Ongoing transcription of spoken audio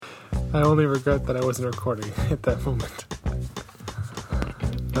I only regret that I wasn't recording at that moment.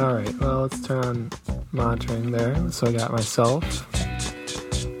 Alright, well, let's turn on monitoring there. So I got myself.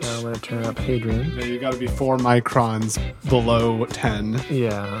 Now I'm going to turn up Hadrian. Yeah, you got to be 4 microns below 10.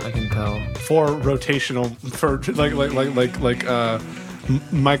 Yeah, I can tell. 4 rotational, for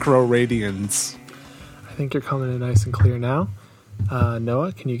micro radians. I think you're coming in nice and clear now.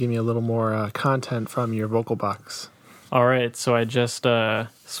 Noah, can you give me a little more content from your vocal box? All right, so I just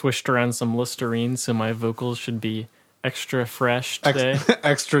swished around some Listerine, so my vocals should be extra fresh today.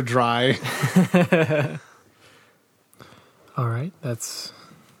 Extra dry. All right, that's...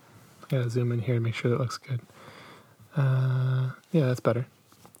 I gotta zoom in here to make sure that looks good. Yeah, that's better.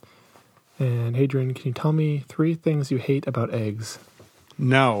 And Hadrian, can you tell me 3 things you hate about eggs?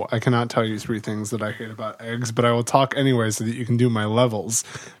 No, I cannot tell you 3 things that I hate about eggs, but I will talk anyway so that you can do my levels,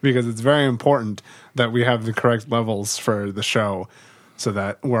 because it's very important that we have the correct levels for the show so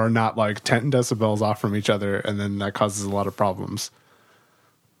that we're not like 10 decibels off from each other, and then that causes a lot of problems.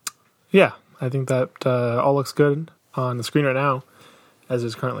 Yeah, I think that all looks good on the screen right now, as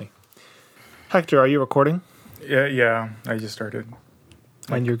is currently. Hector, are you recording? Yeah, I just started.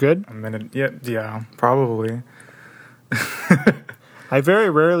 And you're good? A minute. Yeah, probably. I very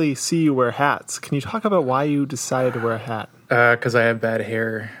rarely see you wear hats. Can you talk about why you decided to wear a hat? Because I have bad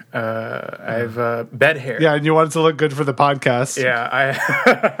hair. I have bed hair. Yeah, and you wanted to look good for the podcast. Yeah,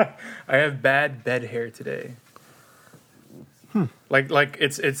 I have bad bed hair today. Like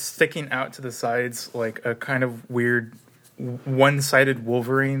it's sticking out to the sides like a kind of weird one-sided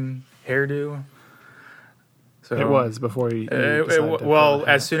Wolverine hairdo. So It was before you decided to well,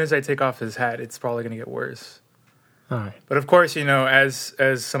 as soon as I take off his hat, it's probably going to get worse. All right. But of course, as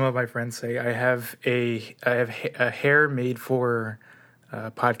some of my friends say, I have a hair made for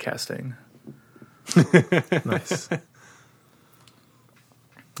podcasting. Nice.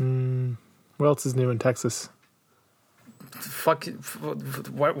 What else is new in Texas? Why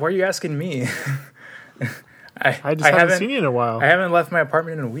are you asking me? I just haven't seen you in a while. I haven't left my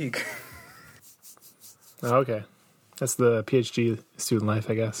apartment in a week. Oh, okay. That's the PhD student life,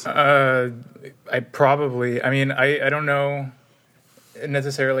 I guess. I don't know. It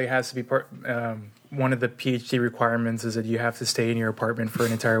necessarily has to be part. One of the PhD requirements is that you have to stay in your apartment for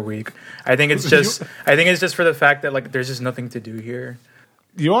an entire week. I think it's just for the fact that like there's just nothing to do here.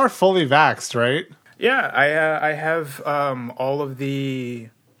 You are fully vaxxed, right? Yeah, I have all of the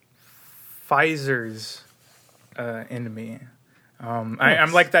Pfizer's in me.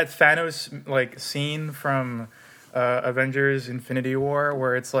 I'm like that Thanos like scene from Avengers Infinity War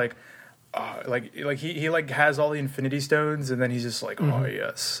where it's like he like has all the Infinity Stones and then he's just like oh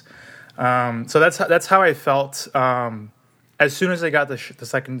yes. So that's how I felt as soon as I got the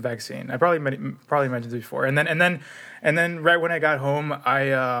second vaccine. I probably mentioned it before, and then right when I got home, I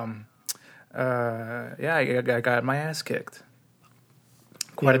got my ass kicked.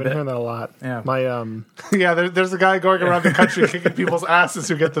 Quite I've been a bit. hearing that a lot. Yeah. My Yeah, there's a guy going around the country kicking people's asses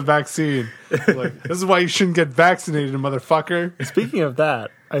who get the vaccine. Like, this is why you shouldn't get vaccinated, motherfucker. Speaking of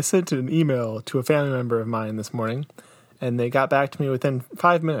that, I sent an email to a family member of mine this morning, and they got back to me within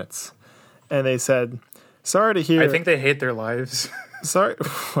 5 minutes, and they said, "Sorry to hear." I think they hate their lives. Sorry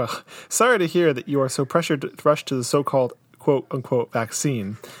to hear that you are so pressured to rush to the so-called quote-unquote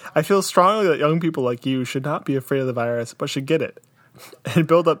vaccine. I feel strongly that young people like you should not be afraid of the virus, but should get it and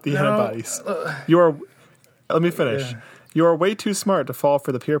build up the antibodies. Let me finish. Yeah. You are way too smart to fall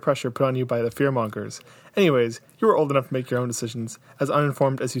for the peer pressure put on you by the fearmongers. Anyways, you are old enough to make your own decisions, as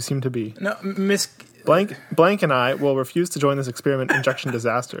uninformed as you seem to be. No, Miss... Blank and I will refuse to join this experiment injection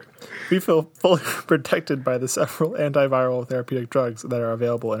disaster. We feel fully protected by the several antiviral therapeutic drugs that are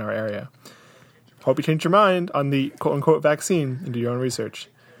available in our area. Hope you change your mind on the quote-unquote vaccine and do your own research.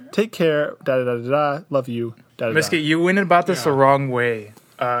 Take care, da-da-da-da-da, love you, da-da-da. Miski, you went about this the wrong way.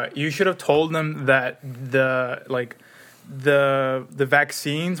 You should have told them that the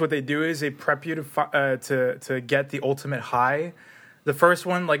vaccines, what they do is they prep you to get the ultimate high. The first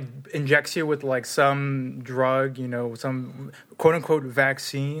one like injects you with like some drug, some quote unquote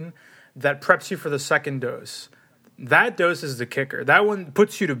vaccine that preps you for the second dose. That dose is the kicker. That one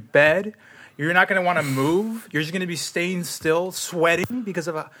puts you to bed. You're not going to want to move. You're just going to be staying still, sweating because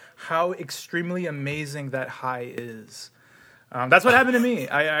of how extremely amazing that high is. That's what happened to me.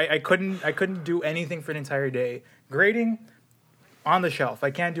 I couldn't do anything for an entire day. Grading, on the shelf.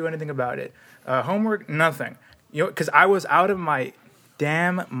 I can't do anything about it. Homework, nothing. Because I was out of my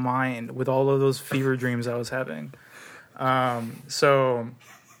damn mind with all of those fever dreams I was having. So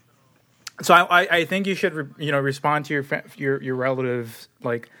I think you should respond to your relative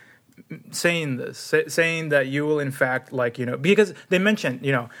like saying this, saying that you will in fact, like, you know, because they mentioned,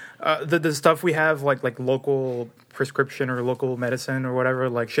 you know, the stuff we have, like local prescription or local medicine or whatever,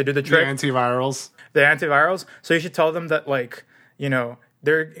 like, should do the trick. The antivirals. So you should tell them that, like, you know,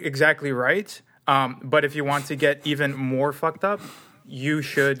 they're exactly right. But if you want to get even more fucked up, you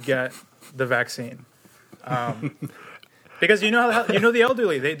should get the vaccine. Because you know the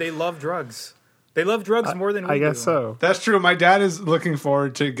elderly, they love drugs. They love drugs more than we do. I guess so. That's true. My dad is looking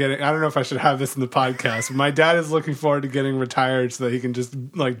forward to getting... I don't know if I should have this in the podcast. But my dad is looking forward to getting retired so that he can just,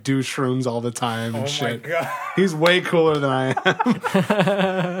 like, do shrooms all the time and shit. My God. He's way cooler than I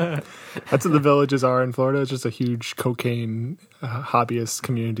am. That's what the villages are in Florida. It's just a huge cocaine hobbyist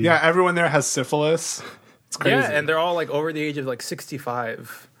community. Yeah, everyone there has syphilis. It's crazy. Yeah, and they're all, like, over the age of, like,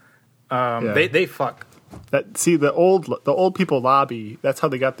 65. They fuck. The old people lobby. That's how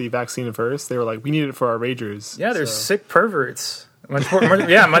they got the vaccine first. They were like, we need it for our ragers. Yeah, they're sick perverts. Much more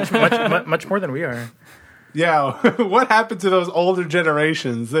than we are. Yeah, what happened to those older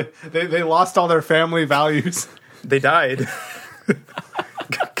generations? They lost all their family values. They died.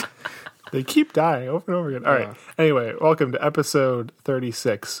 They keep dying over and over again. All right. Anyway, welcome to episode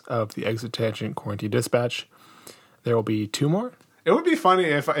 36 of the Exit Tangent Quarantine Dispatch. There will be 2 more. It would be funny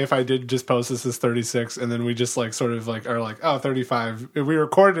if I did just post this as 36 and then we just like sort of like are like, oh, 35. We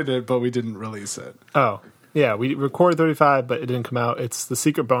recorded it, but we didn't release it. Oh, yeah. We recorded 35, but it didn't come out. It's the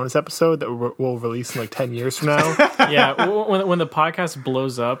secret bonus episode that we'll release in like 10 years from now. Yeah. When the podcast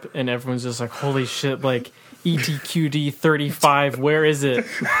blows up and everyone's just like, holy shit, like ETQD 35, where is it?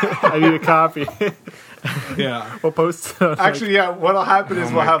 I need a copy. Yeah. We'll post it. Actually, yeah, what'll happen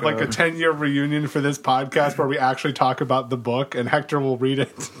is we'll have like a 10-year reunion for this podcast where we actually talk about the book and Hector will read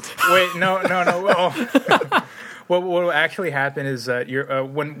it. Wait, no. What will actually happen is that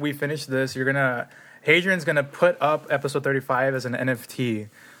when we finish this, Hadrian's gonna put up episode 35 as an NFT.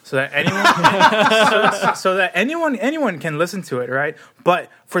 So that anyone can listen to it, right? But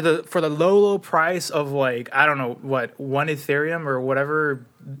for the low price of, like, I don't know what, 1 Ethereum or whatever,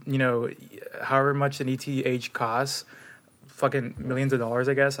 you know, however much an ETH costs, fucking millions of dollars,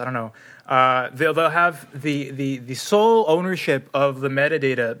 I guess. I don't know. They'll have the sole ownership of the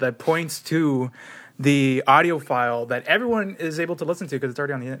metadata that points to the audio file that everyone is able to listen to because it's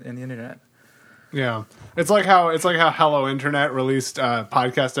already on in the internet. Yeah, it's like how Hello Internet released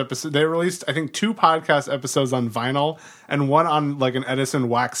podcast episode. They released, I think, 2 podcast episodes on vinyl and 1 on like an Edison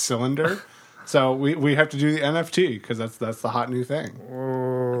wax cylinder. So we have to do the NFT because that's the hot new thing.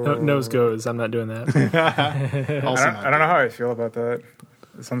 Nose goes. I'm not doing that. I don't know how I feel about that.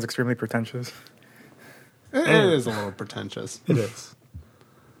 It sounds extremely pretentious. It is a little pretentious. It is.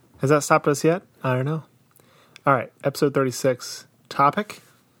 Has that stopped us yet? I don't know. All right, episode 36. Topic?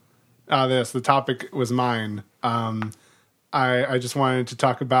 The topic was mine. I just wanted to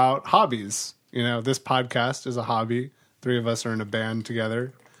talk about hobbies. You know, this podcast is a hobby. 3 of us are in a band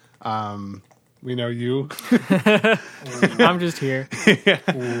together. We know you. I'm just here.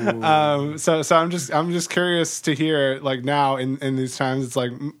 So I'm just curious to hear, like, now in these times, it's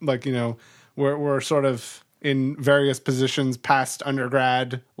like you know, we're sort of in various positions past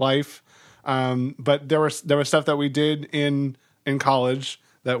undergrad life. But there was stuff that we did in college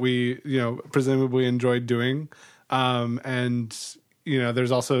that we, you know, presumably enjoyed doing. And, you know,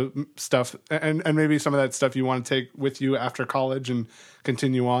 there's also stuff and maybe some of that stuff you want to take with you after college and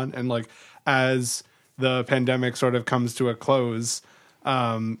continue on. And, like, as the pandemic sort of comes to a close,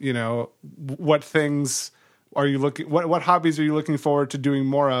 you know, what things are you what hobbies are you looking forward to doing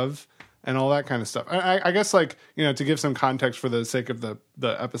more of and all that kind of stuff? I guess, like, you know, to give some context for the sake of the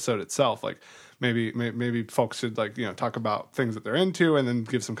episode itself, like, maybe folks should, like, you know, talk about things that they're into and then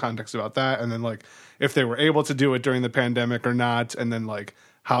give some context about that. And then, like, if they were able to do it during the pandemic or not. And then, like,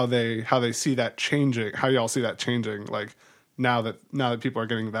 how they see that changing, how y'all see that changing, like, now that people are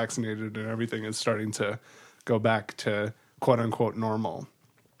getting vaccinated and everything is starting to go back to quote unquote normal.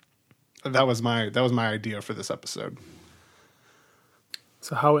 That was my idea for this episode.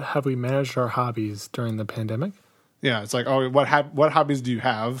 So how have we managed our hobbies during the pandemic? Yeah, it's like, oh, what hobbies do you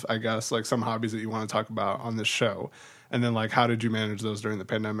have? I guess, like, some hobbies that you want to talk about on this show, and then, like, how did you manage those during the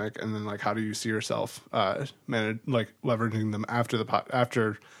pandemic, and then, like, how do you see yourself leveraging them after the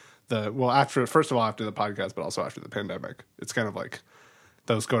podcast, but also after the pandemic. It's kind of like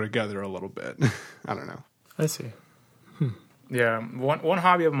those go together a little bit. I don't know. I see. Yeah, one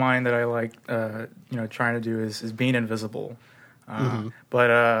hobby of mine that I like, you know, trying to do is being invisible, but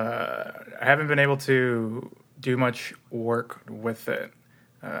I haven't been able to do much work with it.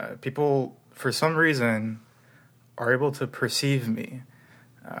 People, for some reason, are able to perceive me.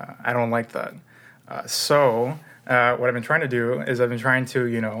 I don't like that. So what I've been trying to do is I've been trying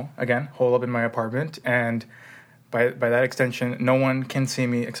to, again, hole up in my apartment, and by that extension, no one can see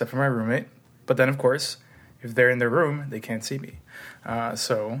me except for my roommate. But then, of course, if they're in their room, they can't see me.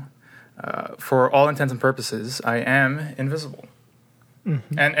 So for all intents and purposes, I am invisible.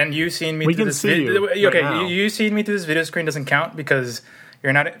 Mm-hmm. And you seeing me we through can this see you okay, right now. you seeing me through this video screen doesn't count because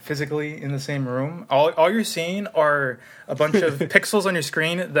you're not physically in the same room. All you're seeing are a bunch of pixels on your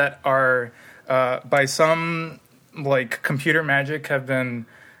screen that are by some like computer magic have been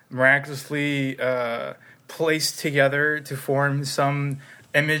miraculously placed together to form some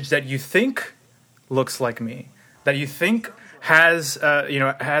image that you think looks like me, that you think has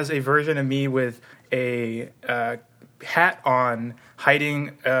a version of me with a hat on,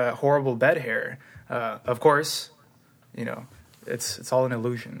 hiding horrible bed hair. Of course, it's all an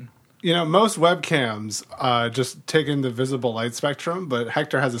illusion. Most webcams just take in the visible light spectrum, but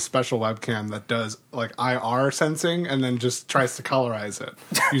Hector has a special webcam that does like IR sensing and then just tries to colorize it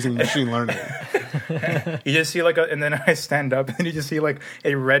using machine learning. You just see and then I stand up and you just see like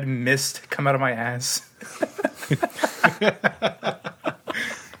a red mist come out of my ass.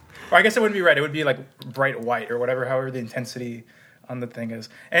 Or I guess it wouldn't be red. It would be like bright white or whatever, however the intensity on the thing is.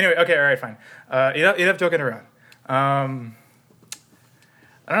 Anyway, okay, all right, fine. Enough joking around. I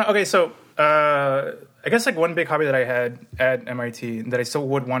don't know. Okay, so I guess like one big hobby that I had at MIT that I still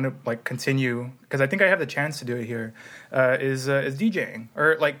would want to like continue because I think I have the chance to do it here is DJing,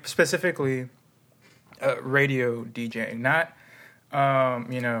 or like specifically radio DJing, not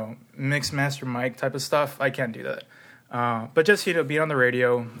mix master mic type of stuff. I can't do that. But just being on the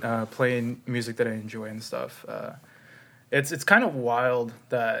radio, playing music that I enjoy and stuff. It's kind of wild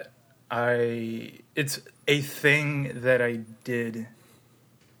that it's a thing that I did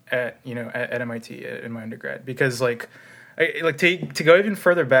at MIT in my undergrad, because to go even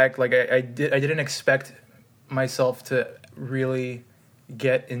further back, I didn't expect myself to really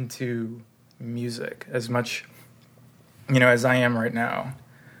get into music as much as I am right now.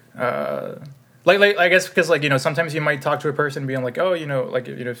 I guess because sometimes you might talk to a person being like, oh,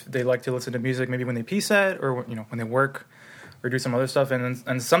 if they like to listen to music maybe when they pee set or when they work or do some other stuff,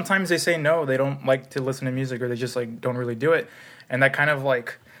 and sometimes they say no, they don't like to listen to music, or they just don't really do it, and that kind of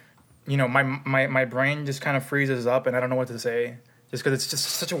my brain just kind of freezes up and I don't know what to say, just because it's just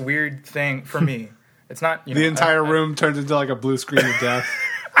such a weird thing for me. It's not the entire room turns into like a blue screen of death.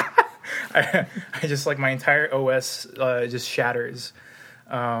 I just my entire OS just shatters.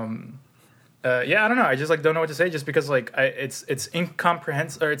 I don't know. I just don't know what to say, just because it's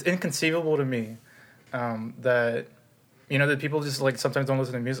incomprehensible, or it's inconceivable to me that that people just sometimes don't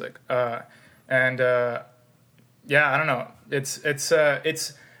listen to music. I don't know. It's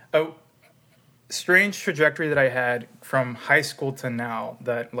a strange trajectory that I had from high school to now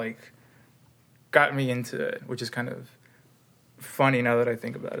that got me into it, which is kind of funny now that I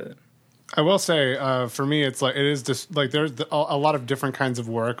think about it. I will say, for me, it is just there's a lot of different kinds of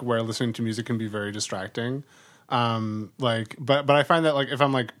work where listening to music can be very distracting. But I find that if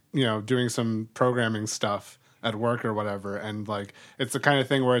I'm doing some programming stuff at work or whatever, and it's the kind of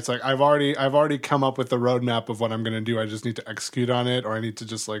thing where it's I've already come up with the roadmap of what I'm going to do. I just need to execute on it, or I need to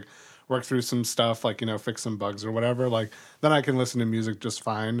just work through some stuff, fix some bugs or whatever. Then I can listen to music just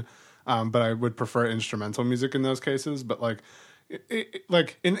fine. But I would prefer instrumental music in those cases. But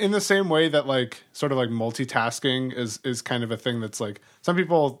in the same way that sort of multitasking is kind of a thing that's some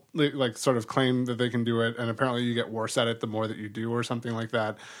people sort of claim that they can do it, and apparently you get worse at it the more that you do, or something like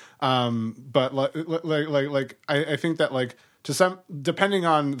that. But I think that to some, depending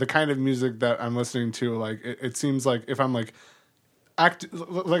on the kind of music that I'm listening to, it seems if I'm I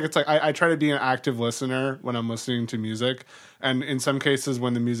try to be an active listener when I'm listening to music, and in some cases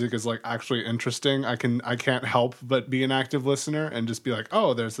when the music is actually interesting, I can't help but be an active listener and just be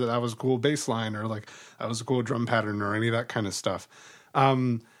oh, that was a cool bass line, or that was a cool drum pattern, or any of that kind of stuff.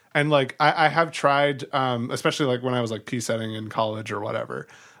 And I have tried, especially when I was p-setting in college or whatever,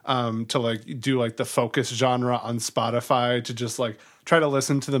 to do the focus genre on Spotify, to just try to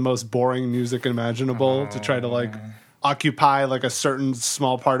listen to the most boring music imaginable, to try to occupy a certain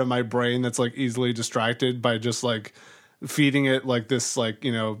small part of my brain that's easily distracted by just feeding it this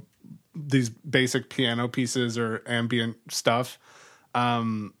these basic piano pieces or ambient stuff.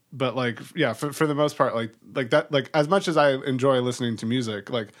 But for the most part, that, as much as I enjoy listening to music,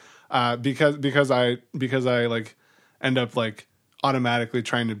 because I end up automatically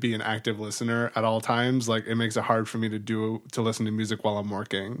trying to be an active listener at all times, it makes it hard for me to listen to music while I'm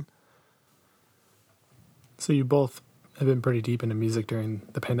working. So you both have been pretty deep into music during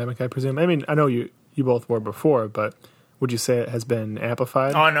the pandemic, I presume. I mean, I know you both were before, but would you say it has been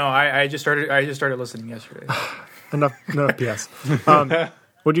amplified? Oh no, I just started listening yesterday. enough PS.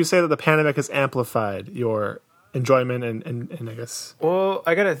 Would you say that the pandemic has amplified your enjoyment and I guess... Well,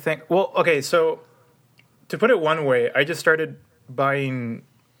 I gotta think. Well, okay, so to put it one way, I just started buying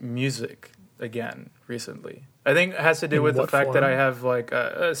music again recently. I think it has to do In with the what fact that form? I have like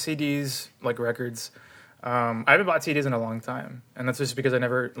CDs, like records. I haven't bought CDs in a long time, and that's just because I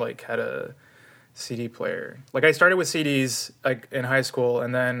never like had a CD player. Like I started with CDs like in high school,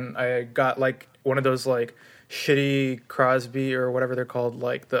 and then I got like one of those like shitty Crosby or whatever they're called,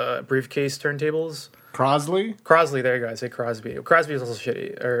 like the briefcase turntables. Crosley? Crosby, there you go. I say Crosby. Crosby is also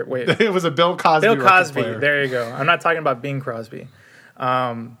shitty. Or wait, It was a Bill Cosby. Bill record Cosby. player. There you go. I'm not talking about Bing Crosby.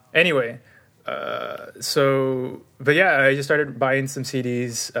 Anyway, but yeah, I just started buying some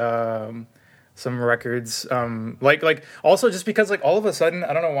CDs, some records. Like also just because like all of a sudden,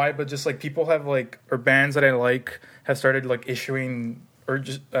 I don't know why, but just like people have like, or bands that I like have started like issuing or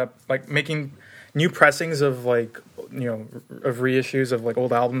just like making new pressings of like, of reissues of like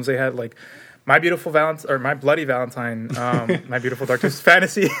old albums they had, like My Beautiful Valentine, or My Bloody Valentine, My Beautiful Dark Twisted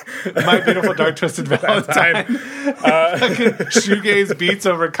Fantasy, My Beautiful Dark Twisted Valentine. Shoegaze beats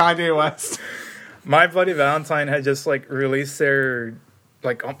over Kanye West. My Bloody Valentine had just like released their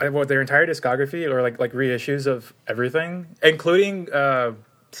their entire discography, or like reissues of everything, including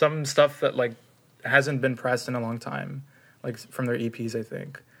some stuff that like hasn't been pressed in a long time, like from their EPs, I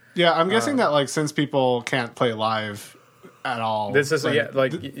think. Yeah, I'm guessing that like since people can't play live at all, This is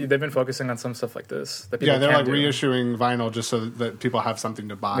they've been focusing on some stuff like this. That people yeah, they're can't like do. reissuing vinyl just so that people have something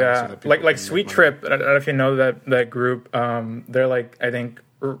to buy. Yeah, so that people like can Sweet make money. Trip. I don't know if you know that group. They're like, I think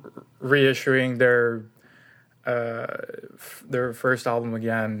reissuing their first album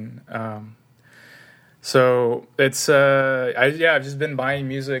again. So it's I've just been buying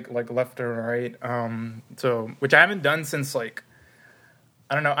music like left and right. So which I haven't done since like,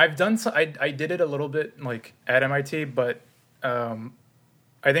 I don't know. I've done I did it a little bit like at MIT, but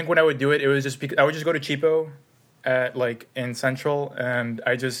I think when I would do it, it was just because I would just go to Cheapo at like in Central, and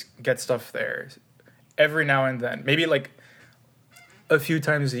I just get stuff there every now and then, maybe like a few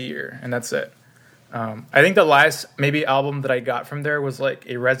times a year, and that's it. I think the last maybe album that I got from there was like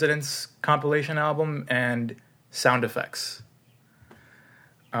a Residence compilation album and sound effects.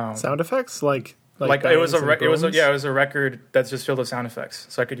 Sound effects? Like it was bangs and it was booms? a record that's just filled with sound effects,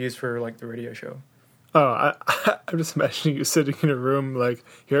 so I could use for like the radio show. Oh, I'm just imagining you sitting in a room like,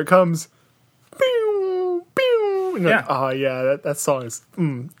 here it comes. Pew, pew. And you're like, Yeah. oh, yeah, that song is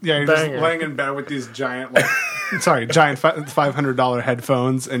Yeah, you're banger. just laying in bed with these giant, like, giant $500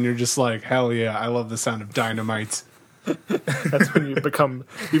 headphones, and you're just like, hell yeah, I love the sound of dynamite. That's when you've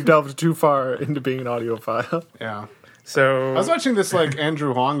delved too far into being an audiophile. Yeah. So I was watching this like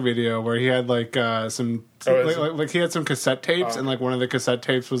Andrew Huang video where he had like some he had some cassette tapes, and like one of the cassette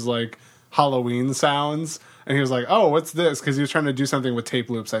tapes was like Halloween sounds, and he was like, "Oh, what's this?" Because he was trying to do something with tape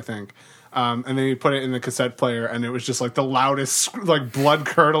loops, I think. And then he put it in the cassette player, and it was just like the loudest, like blood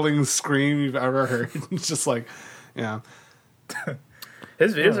curdling scream you've ever heard. It's just like, yeah,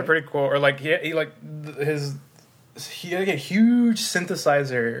 his videos are pretty cool. Or like he had like a huge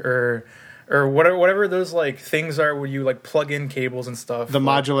synthesizer or whatever those like things are where you like plug in cables and stuff. the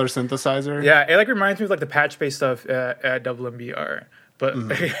modular synthesizer. Yeah, it like reminds me of like the patch based stuff at WMBR, but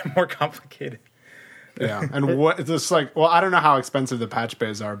more complicated. Yeah, and what this like? Well, I don't know how expensive the patch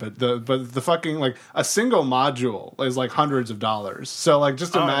bays are, but the fucking like a single module is like hundreds of dollars. So like,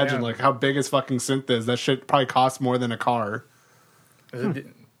 just imagine yeah. like how big his fucking synth is. That shit probably costs more than a car. It's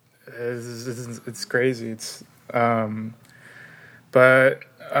crazy. It's but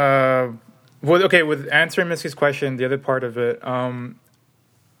well, okay. With answering Missy's question, the other part of it,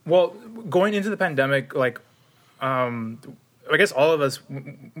 well, going into the pandemic, like, I guess all of us,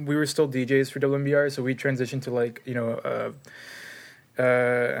 we were still DJs for WMBR, so we transitioned to like,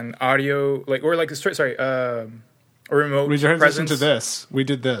 an audio, like, or like, a remote We transitioned presence. to this. We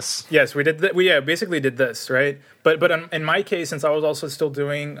did this. Yes, we did. We basically did this, right? But in my case, since I was also still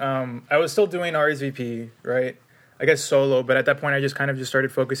doing, RSVP, right? I guess solo, but at that point, I just kind of just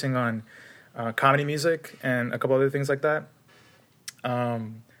started focusing on comedy music and a couple other things like that.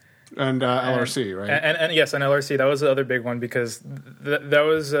 And LRC, right? And yes, and LRC, that was the other big one, because that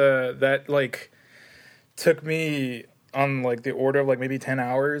was that like took me on like the order of like maybe 10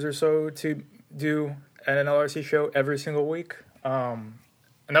 hours or so to do at an LRC show every single week. And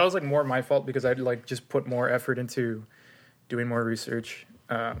that was like more my fault, because I'd like just put more effort into doing more research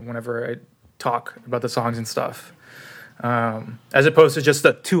whenever I talk about the songs and stuff, as opposed to just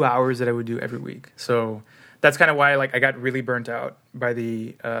the 2 hours that I would do every week. So that's kind of why like I got really burnt out by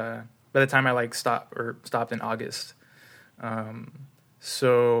the time I like stopped in August. But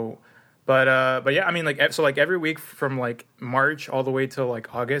But yeah, I mean, like, so like every week from like March all the way till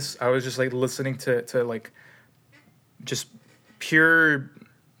like August, I was just like listening to like just pure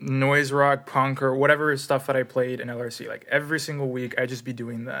noise rock, punk, or whatever stuff that I played in LRC. Like every single week, I'd just be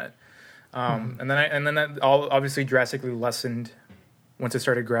doing that. And then that all obviously drastically lessened once I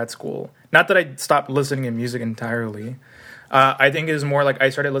started grad school. Not that I stopped listening to music entirely. I think it was more like I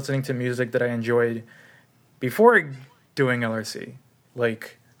started listening to music that I enjoyed before doing LRC.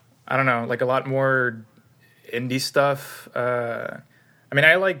 Like, I don't know, like a lot more indie stuff. I mean,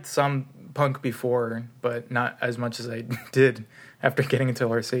 I liked some punk before, but not as much as I did after getting into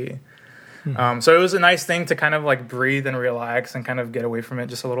LRC. So it was a nice thing to kind of like breathe and relax and kind of get away from it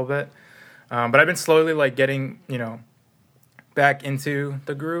just a little bit. But I've been slowly like getting, back into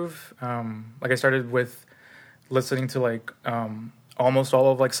the groove. Like I started with listening to like almost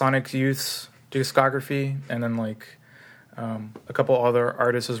all of like Sonic Youth's discography, and then like a couple other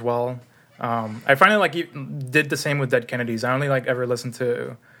artists as well. I finally like did the same with Dead Kennedys. I only like ever listened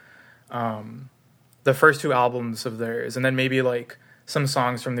to the first two albums of theirs, and then maybe like some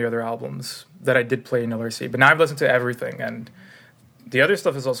songs from the other albums that I did play in LRC. But now I've listened to everything, and the other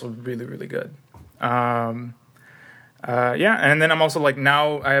stuff is also really, really good. Yeah, and then I'm also like,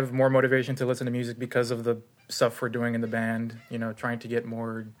 now I have more motivation to listen to music because of the stuff we're doing in the band, trying to get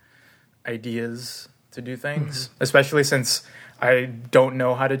more ideas to do things, especially since I don't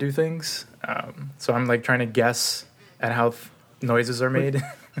know how to do things. So I'm like trying to guess at how noises are made.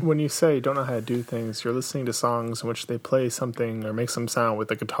 When you say don't know how to do things, you're listening to songs in which they play something or make some sound with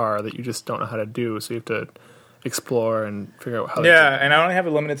the guitar that you just don't know how to do, so you have to explore and figure out how to do it. And I only have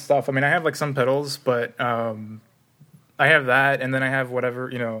limited stuff. I mean, I have like some pedals, but I have that, and then I have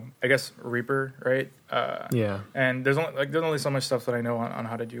whatever, I guess Reaper, right? Yeah. And there's only so much stuff that I know on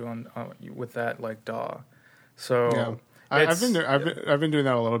how to do on with that, like DAW. So Yeah. I've been doing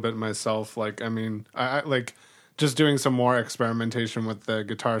that a little bit myself. Like, I mean, I like just doing some more experimentation with the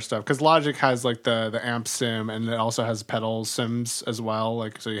guitar stuff, because Logic has like the amp sim, and it also has pedal sims as well.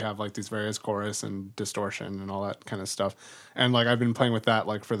 Like, so you have like these various chorus and distortion and all that kind of stuff. And like I've been playing with that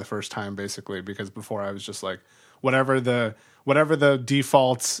like for the first time basically, because before I was just like whatever the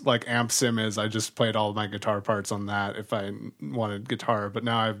default like amp sim is, I just played all of my guitar parts on that if I wanted guitar. But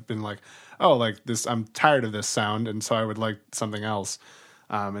now I've been like, oh, like this, I'm tired of this sound, and so I would like something else.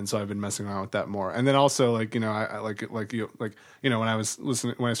 And so I've been messing around with that more. And then also like, I when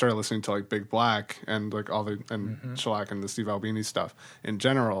I started listening to like Big Black and like all the Shellac and the Steve Albini stuff in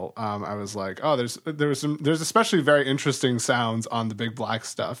general, I was like, oh, there's especially very interesting sounds on the Big Black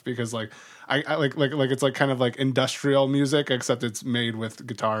stuff, because like I like it's like kind of like industrial music, except it's made with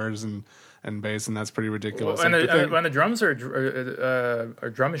guitars and bass, and that's pretty ridiculous. Well, and the drums are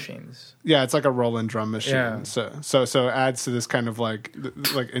drum machines. Yeah, it's like a Roland drum machine. Yeah. So it adds to this kind of like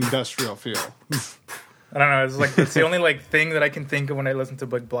industrial feel. I don't know. It's like it's the only like thing that I can think of when I listen to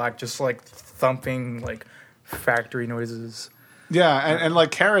Big Black, just like thumping like factory noises. Yeah, and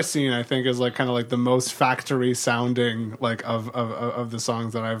like Kerosene, I think, is like kind of like the most factory sounding like of the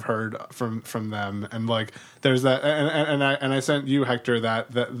songs that I've heard from them. And like there's that, and I sent you, Hector,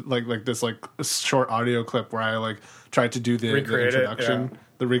 that like this like short audio clip where I like tried to do the introduction,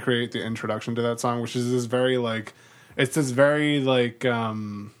 recreate the introduction to that song, which is this very like, it's this very like how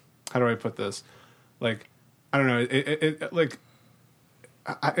do I put this, like I don't know, it like.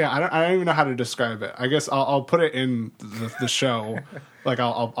 I don't even know how to describe it. I guess I'll put it in the show. Like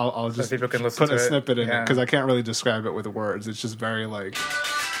I'll just so people can listen put a snippet in it, yeah. because I can't really describe it with words. It's just very like,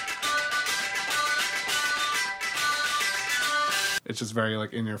 it's just very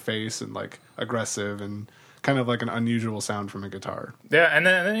like in your face and like aggressive and kind of like an unusual sound from a guitar. Yeah, and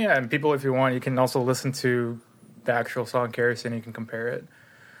then and people, if you want, you can also listen to the actual song Kerosene. You can compare it.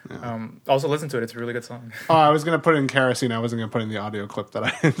 Yeah. Also listen to it. It's a really good song. Oh, I was gonna put in Kerosene. I wasn't gonna put in the audio clip that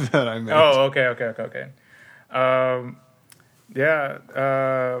I made. Oh, okay. Yeah.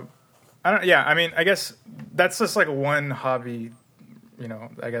 I don't. Yeah. I mean, I guess that's just like one hobby.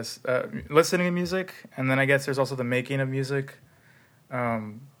 I guess listening to music, and then I guess there's also the making of music.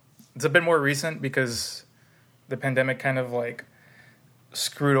 It's a bit more recent because the pandemic kind of like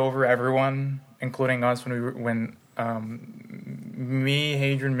screwed over everyone, including us when me,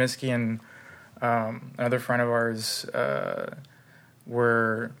 Hadrian Miskey, and another friend of ours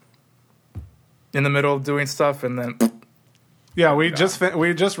were in the middle of doing stuff, and then yeah, we just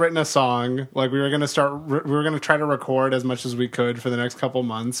written a song. Like we were gonna try to record as much as we could for the next couple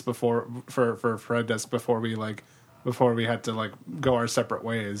months before Fred Desk before we had to like go our separate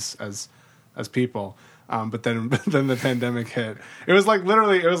ways as people. But then the pandemic hit. It was like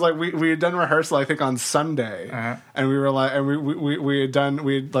literally, it was like we had done rehearsal, I think, on Sunday, and we were like, and we had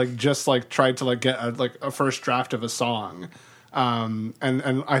like just like tried to like get a first draft of a song.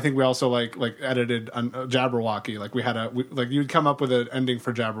 And I think we also like edited Jabberwocky. Like we had you'd come up with an ending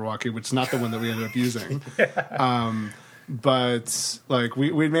for Jabberwocky, which is not the one that we ended up using. But like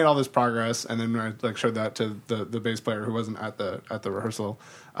we'd made all this progress, and then I like showed that to the bass player who wasn't at the rehearsal,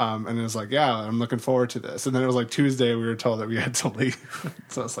 and it was like, yeah, I'm looking forward to this. And then it was like Tuesday, we were told that we had to leave.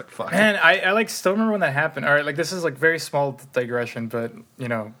 So it's like, fuck. Man, I like still remember when that happened. All right, like this is like very small digression, but you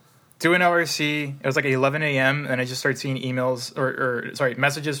know, doing ORC, it was like 11 a.m. and I just started seeing emails or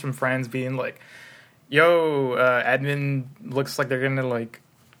messages from friends being like, "Yo, admin looks like they're gonna like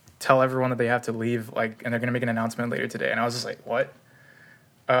tell everyone that they have to leave, like, and they're gonna make an announcement later today." And I was just like, "What?"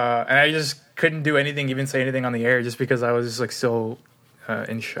 And I just couldn't do anything, even say anything on the air, just because I was just like still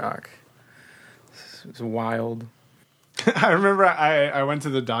in shock. It was wild. I remember I went to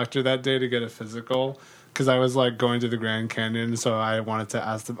the doctor that day to get a physical. Because I was like going to the Grand Canyon, so I wanted to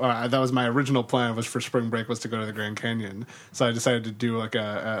ask them. That was my original plan, was for spring break was to go to the Grand Canyon. So I decided to do like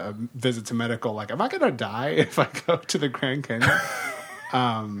a visit to medical. Like, am I gonna die if I go to the Grand Canyon?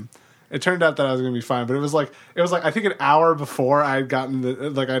 It turned out that I was gonna be fine, but it was like I think an hour before I'd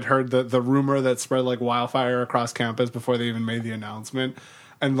gotten I'd heard the rumor that spread like wildfire across campus before they even made the announcement,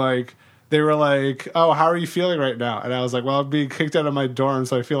 and like. They were like, "Oh, how are you feeling right now?" And I was like, "Well, I'm being kicked out of my dorm,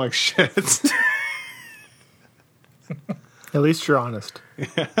 so I feel like shit." At least you're honest.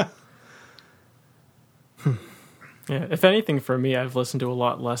 Yeah. Yeah. If anything, for me, I've listened to a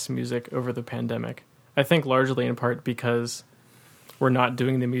lot less music over the pandemic. I think largely in part because we're not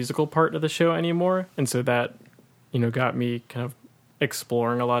doing the musical part of the show anymore, and so that, you know, got me kind of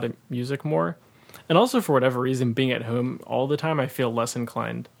exploring a lot of music more. And also, for whatever reason, being at home all the time, I feel less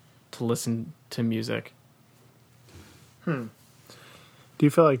inclined to listen to music. Do you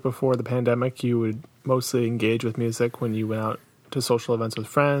feel like before the pandemic you would mostly engage with music when you went out to social events with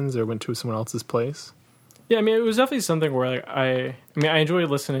friends or went to someone else's place? Yeah, I mean, it was definitely something where like, I enjoy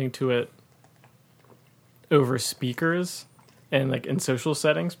listening to it over speakers and like in social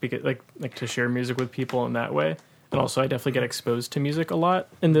settings, because like to share music with people in that way. And also I definitely get exposed to music a lot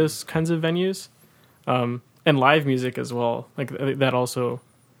in those kinds of venues. And live music as well. Like that also.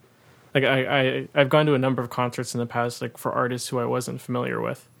 Like I've gone to a number of concerts in the past, like for artists who I wasn't familiar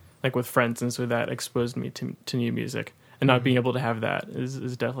with, like with friends, and so that exposed me to new music. And not being able to have that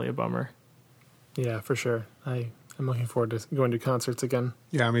is definitely a bummer. Yeah, for sure. I'm looking forward to going to concerts again.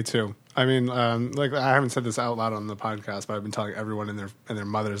 Yeah, me too. I mean, like I haven't said this out loud on the podcast, but I've been telling everyone and their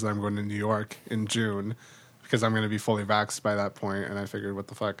mothers that I'm going to New York in June because I'm going to be fully vaxxed by that point, and I figured, what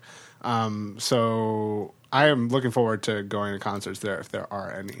the fuck. So I am looking forward to going to concerts there if there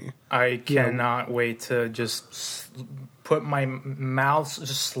are any. I cannot wait to just put my mouth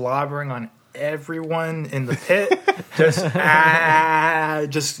just slobbering on everyone in the pit,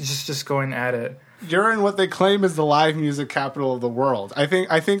 just going at it. You're in what they claim is the live music capital of the world. I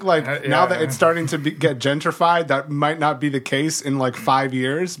think like now that it's starting to get gentrified, that might not be the case in like 5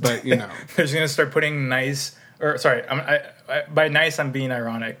 years, but you know. They're just going to start putting by nice I'm being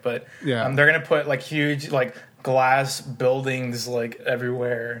ironic, but yeah. They're going to put like huge like glass buildings like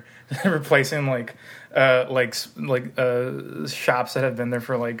everywhere, replacing like shops that have been there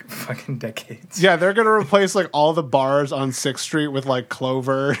for like fucking decades. Yeah, they're gonna replace like all the bars on 6th Street with like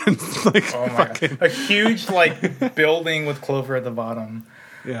Clover and like oh my God. A huge like building with Clover at the bottom.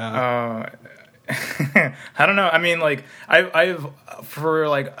 Yeah. I don't know. I mean, like I've for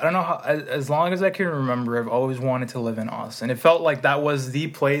like I don't know how, as long as I can remember, I've always wanted to live in Austin. It felt like that was the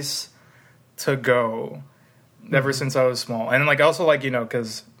place to go ever since I was small, and like also like, you know,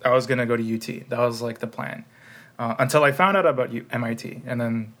 because I was gonna go to UT. That was like the plan until I found out about MIT, and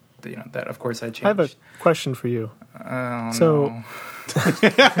then you know that of course had changed. I have a question for you. No.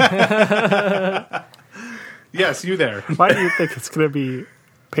 Yes, you there. Why do you think it's going to be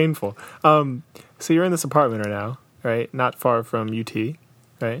painful? So you're in this apartment right now, right? Not far from UT,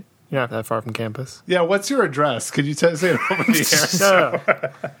 right? You're not that far from campus. Yeah, what's your address? Could you say it over the No.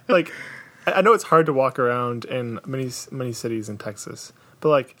 Like, I know it's hard to walk around in many cities in Texas, but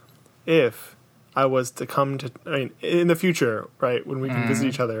like, if I was to come to, I mean, in the future, right, when we can visit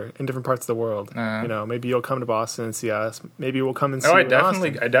each other in different parts of the world, you know, maybe you'll come to Boston and see us. Maybe we'll come and see you in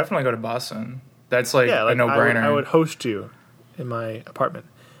Austin. I definitely go to Boston. That's like a no-brainer. I would host you in my apartment.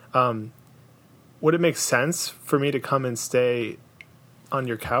 Would it make sense for me to come and stay on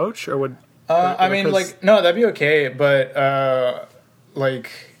your couch, or would? I mean, like, no, that'd be okay, but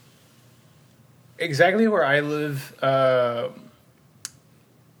like, exactly where I live,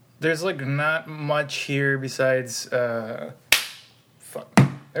 There's like not much here besides fuck.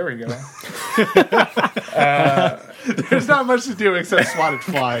 There we go. There's not much to do except swatted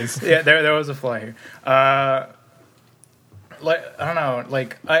flies. Yeah, there was a fly here. Like I don't know,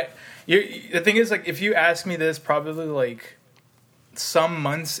 like the thing is, like, if you ask me this probably like some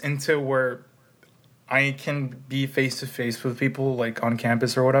months into where I can be face to face with people like on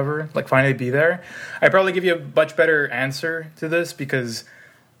campus or whatever, like finally be there, I'd probably give you a much better answer to this, because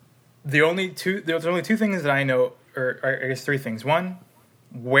there's only two things that I know, or I guess three things. One,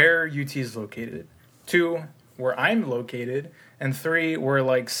 where UT is located. Two, where I'm located. And three, where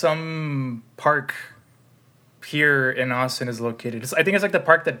like some park here in Austin is located. I think it's like the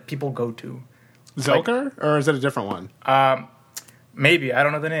park that people go to. Zilker? Or is it a different one? Maybe. I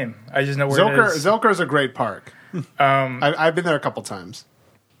don't know the name. I just know where it is. Zilker is a great park. I've been there a couple times.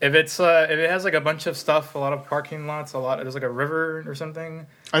 If it has like a bunch of stuff, a lot of parking lots, there's like a river or something.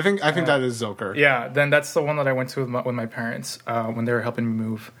 I think that is Zilker. Yeah, then that's the one that I went to with my parents when they were helping me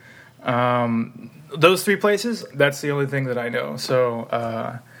move. Those three places, that's the only thing that I know.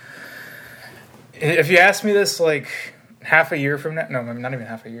 So if you ask me this like half a year from now, no, not even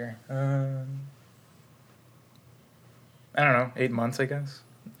half a year. I don't know, 8 months, I guess.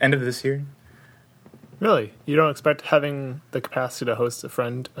 End of this year. Really? You don't expect having the capacity to host a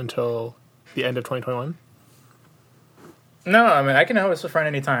friend until the end of 2021? No, I mean, I can host a friend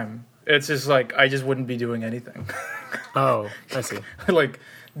anytime. It's just like, I just wouldn't be doing anything. Oh, I see. Like,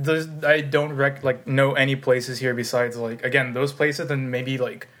 I don't know any places here besides, like, again, those places, and maybe,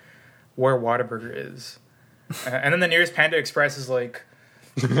 like, where Whataburger is. And then the nearest Panda Express is, like,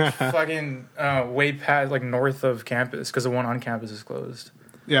 fucking way past, like, north of campus, because the one on campus is closed.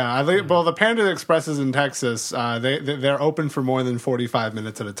 Yeah, well, the Panda Expresses in Texas, they're open for more than 45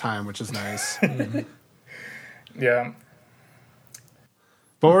 minutes at a time, which is nice. Yeah.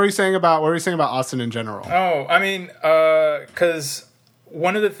 But what were you saying about Austin in general? Oh, I mean, because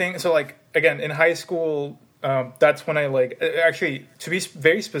one of the things, so like, again, in high school, that's when I like, actually, to be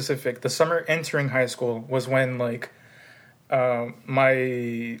very specific, the summer entering high school was when like,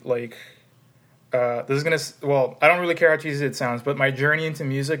 my like, this is gonna, well, I don't really care how cheesy it sounds, but my journey into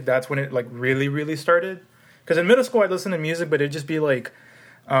music, that's when it like really, really started. Because in middle school, I'd listen to music, but it'd just be like,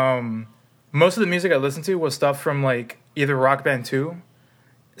 most of the music I listened to was stuff from like either Rock Band 2.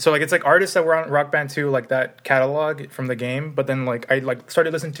 So like it's like artists that were on Rock Band 2, like that catalog from the game, but then like I like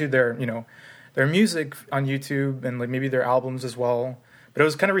started listening to their, you know, their music on YouTube and like maybe their albums as well. But it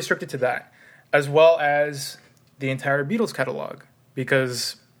was kind of restricted to that, as well as the entire Beatles catalog,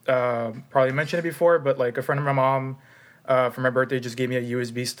 because probably mentioned it before, but like a friend of my mom for my birthday just gave me a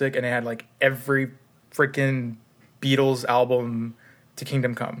USB stick, and it had like every freaking Beatles album to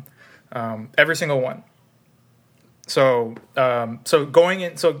Kingdom Come, every single one. So going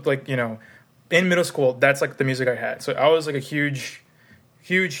in, so like, you know, in middle school, that's like the music I had. So I was like a huge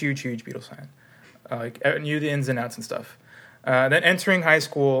Beatles fan. Like I knew the ins and outs and stuff. Then entering high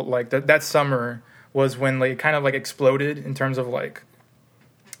school, like that summer was when like it kind of like exploded in terms of like,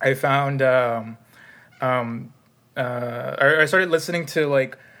 I found, I started listening to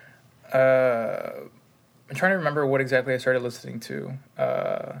like, I'm trying to remember what exactly I started listening to.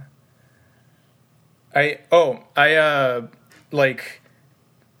 I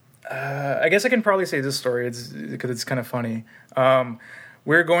guess I can probably say this story. It's because it's kind of funny.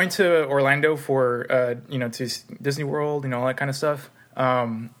 We're going to Orlando for to Disney World, all that kind of stuff.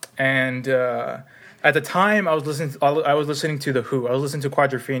 And at the time, I was listening to The Who. I was listening to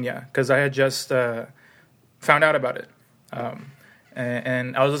Quadrophenia because I had just found out about it.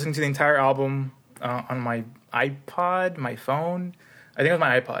 And I was listening to the entire album on my iPod, my phone. I think it was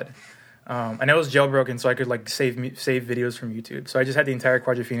my iPod. And it was jailbroken, so I could like save videos from YouTube. So I just had the entire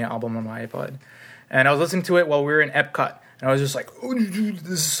Quadrophenia album on my iPod, and I was listening to it while we were in Epcot, and I was just like, "Oh,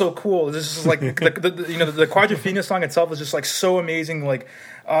 this is so cool! This is like the Quadrophenia song itself is just like so amazing. Like,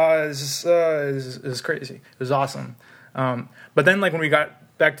 this is crazy. It was awesome." But then like when we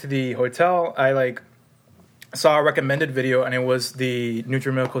got back to the hotel, I like saw a recommended video, and it was the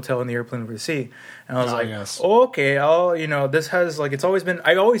Nutri-Milk Hotel in the Airplane Over the Sea, and I was yes. Oh, okay, this has like, it's always been,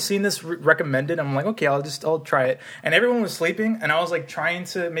 I've always seen this recommended. I'm like, okay, I'll try it. And everyone was sleeping, and I was like trying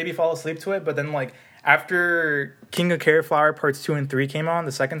to maybe fall asleep to it, but then like after King of Carrot Flower Parts 2 and 3 came on,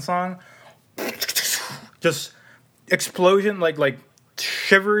 the second song, just explosion, like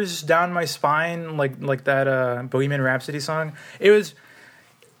shivers down my spine, like that Bohemian Rhapsody song. It was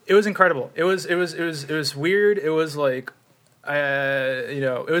incredible. It was weird. It was like,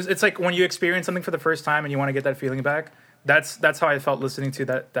 it's like when you experience something for the first time and you want to get that feeling back. that's how I felt listening to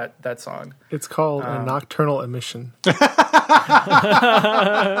that song. It's called a nocturnal emission. What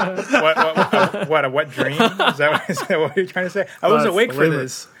a wet dream? Is that what you're trying to say? I was awake for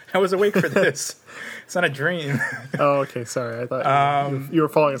this. It's not a dream. Oh, okay. Sorry, I thought you were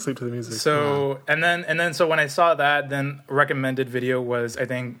falling asleep to the music. So and then so when I saw that, then recommended video was I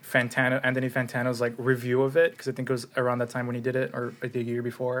think Anthony Fantano's like review of it, because I think it was around that time when he did it, or like the year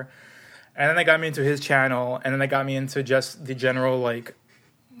before. And then they got me into his channel, and then they got me into just the general like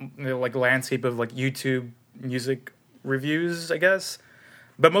landscape of like YouTube music reviews, I guess,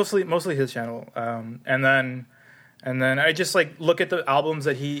 but mostly his channel. And then I just like look at the albums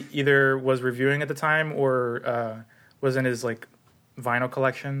that he either was reviewing at the time or was in his like vinyl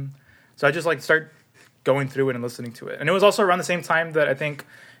collection. So I just like start going through it and listening to it. And it was also around the same time that I think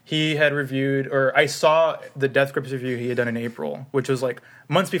he had reviewed, or I saw the Death Grips review he had done in April, which was like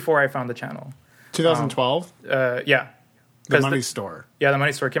months before I found the channel. 2012? Yeah. The Money Store. Yeah, the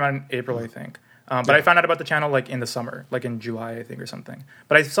Money Store came out in April, I think. But I found out about the channel like in the summer, like in July, I think, or something.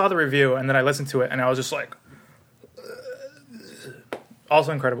 But I saw the review, and then I listened to it, and I was just like,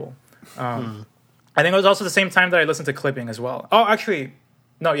 also incredible. I think it was also the same time that I listened to Clipping as well. Oh, actually,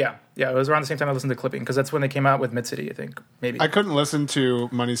 no, yeah, it was around the same time I listened to Clipping, because that's when they came out with Mid-City, I think, maybe. I couldn't listen to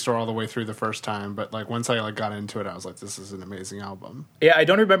Money Store all the way through the first time, but like once I like got into it, I was like, this is an amazing album. Yeah, I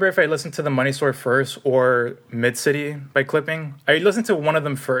don't remember if I listened to the Money Store first or Mid-City by Clipping. I listened to one of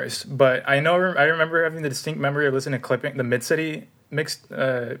them first, but I remember having the distinct memory of listening to Clipping, the Mid-City mixed,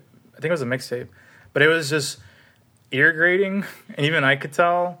 I think it was a mixtape, but it was just ear grating, and even I could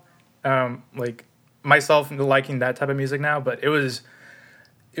tell, like myself liking that type of music now, but it was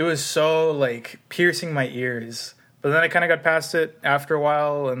so like piercing my ears. But then I kind of got past it after a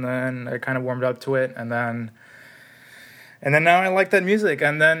while, and then I kind of warmed up to it, and then now I like that music.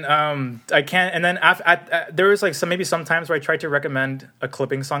 And then I can't. And then there was like some times where I tried to recommend a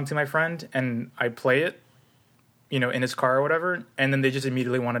Clipping song to my friend, and I play it, in his car or whatever, and then they just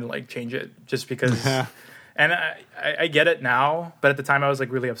immediately wanted to like change it just because. And I get it now, but at the time I was like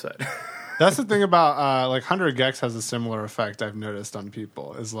really upset. That's the thing about like 100 gex has a similar effect I've noticed on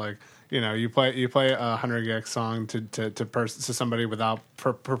people. Is like you play a 100 gex song to somebody without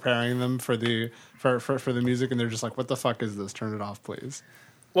preparing them for the music, and they're just like, what the fuck is this? Turn it off, please.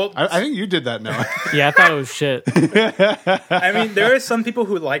 Well, I think you did that, Noah. Yeah, I thought it was shit. I mean, there are some people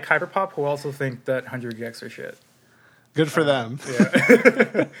who like hyperpop who also think that 100 gex are shit. Good for them.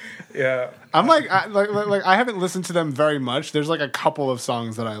 Yeah. Yeah. I'm like I haven't listened to them very much. There's like a couple of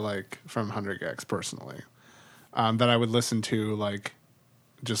songs that I like from 100 gex personally, that I would listen to like,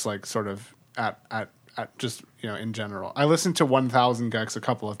 just like sort of at just in general. I listened to 1000 gex a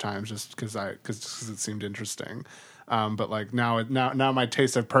couple of times just because it seemed interesting. But like now my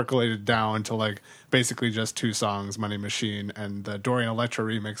tastes have percolated down to like basically just two songs, Money Machine and the Dorian Electra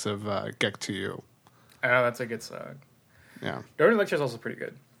remix of Get to You. Oh, that's a good song. Yeah. Dorian Electra is also pretty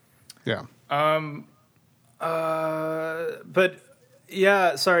good. Yeah. But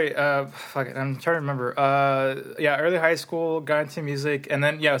yeah, sorry. Fuck it. I'm trying to remember. Yeah, early high school, got into music, and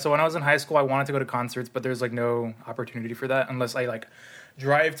then so when I was in high school, I wanted to go to concerts, but there's like no opportunity for that unless I like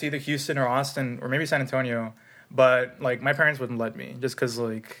drive to either Houston or Austin or maybe San Antonio. But like my parents wouldn't let me just because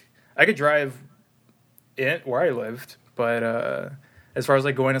like I could drive in where I lived, but as far as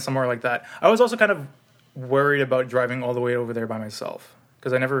like going to somewhere like that, I was also kind of worried about driving all the way over there by myself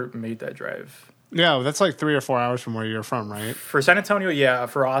because I never made that drive. Yeah, that's like 3 or 4 hours from where you're from, right? For San Antonio, yeah.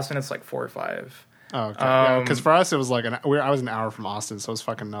 For Austin, it's like 4 or 5. Oh, okay. Because for us, it was like I was an hour from Austin, so it was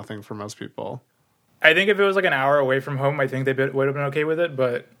fucking nothing for most people. I think if it was like an hour away from home, I think they would have been okay with it.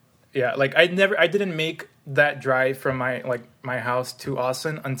 But yeah, like I didn't make that drive from my house to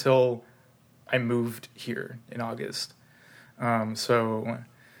Austin until I moved here in August.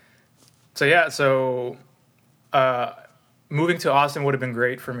 Moving to Austin would have been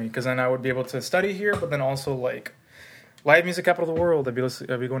great for me because then I would be able to study here, but then also like live music capital of the world. I'd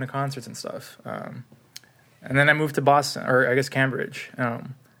be going to concerts and stuff. And then I moved to Boston, or I guess Cambridge.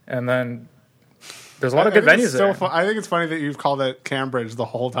 And then there's a lot of good venues there. I think it's funny that you've called it Cambridge the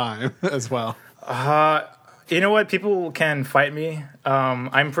whole time as well. You know what? People can fight me.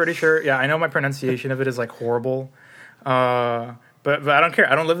 I'm pretty sure. Yeah, I know my pronunciation of it is like horrible. But I don't care.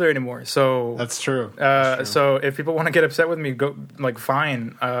 I don't live there anymore. So that's true. So if people want to get upset with me, go like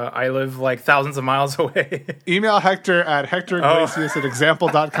fine. I live like thousands of miles away. Email Hector at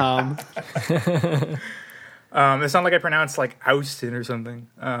hectoriglesias@example.com. It's not like I pronounce like Austin or something.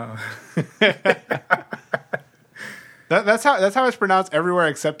 That's how it's pronounced everywhere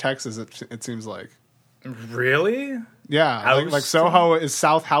except Texas. It seems like. Really? Yeah, like Soho is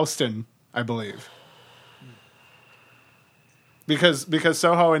South Houston, I believe. Because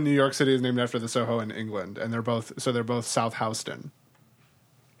Soho in New York City is named after the Soho in England, and they're both South Houston,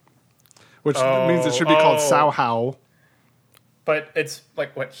 which means it should be called Soho. But it's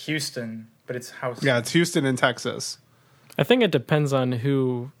like what, Houston? But it's Houston. Yeah, it's Houston in Texas. I think it depends on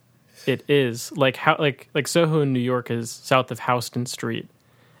who it is. Like Soho in New York is south of Houston Street,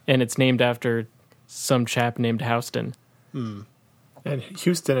 and it's named after some chap named Houston. And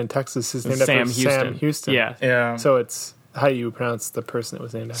Houston in Texas is named Sam after Houston. Sam Houston. Yeah. So it's how you pronounce the person it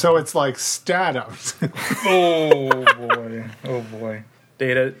was named after. So it's like Statham. Oh boy.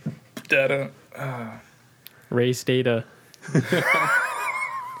 Data. Race data.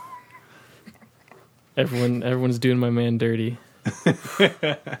 Everyone's doing my man dirty.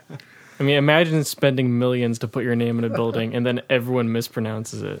 I mean, imagine spending millions to put your name in a building and then everyone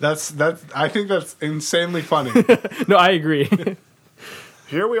mispronounces it. That's. I think that's insanely funny. No, I agree.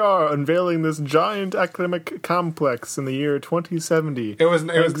 Here we are unveiling this giant academic complex in the year 2070. It was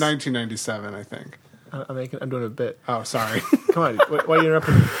 1997, I think. I'm doing a bit. Oh, sorry. Come on, why are you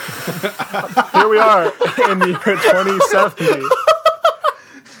interrupting me? Here we are in the year 2070.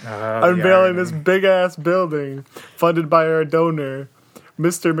 Unveiling this big ass building funded by our donor,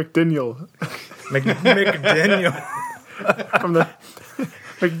 Mr. McDiniel. McDiniel. From the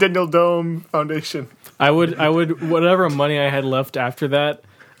McDiniel Dome Foundation. I would whatever money I had left after that,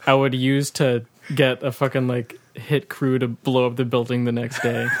 I would use to get a fucking like hit crew to blow up the building the next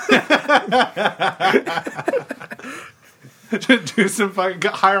day. Do some fucking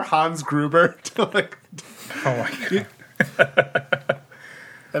hire Hans Gruber to like. Oh my god.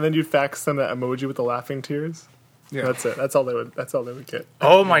 And then you'd fax them that emoji with the laughing tears. Yeah. That's it. That's all they would get.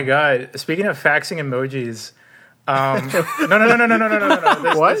 Oh my god. Speaking of faxing emojis, no.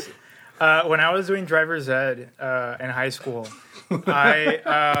 What? When I was doing driver's ed in high school,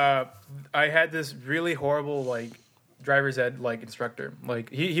 I had this really horrible like driver's ed like instructor.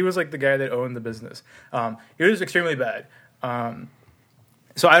 Like he was like the guy that owned the business. He was extremely bad.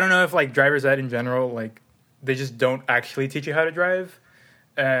 So I don't know if like driver's ed in general, like they just don't actually teach you how to drive,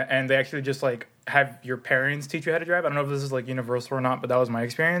 and they actually just like have your parents teach you how to drive. I don't know if this is like universal or not, but that was my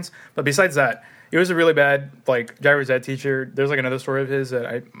experience. But besides that, it was a really bad like driver's ed teacher. There's like another story of his that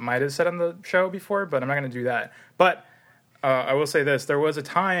I might have said on the show before, but I'm not going to do that. But I will say this: there was a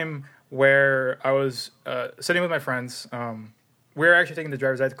time where I was sitting with my friends. We were actually taking the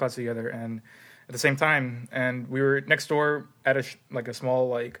driver's ed class together, and at the same time, and we were next door at a small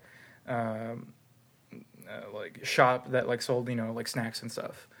like shop that like sold like snacks and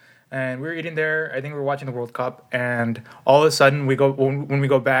stuff. And we were eating there. I think we were watching the World Cup, and all of a sudden when we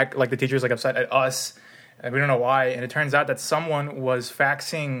go back, like the teacher's like upset at us, and we don't know why. And it turns out that someone was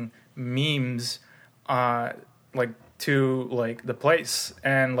faxing memes, like to like the place,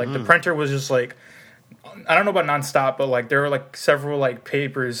 and like the printer was just like, I don't know about nonstop, but like there were like several like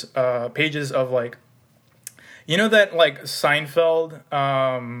pages of like, that like Seinfeld,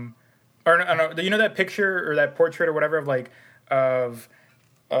 or no, that picture or that portrait or whatever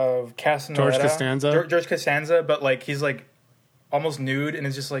of Castaneda. George Costanza, but like he's like almost nude and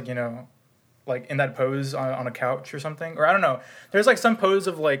is just like like in that pose on a couch or something, or I don't know. There's like some pose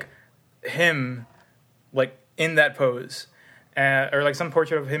of like him like in that pose, or like some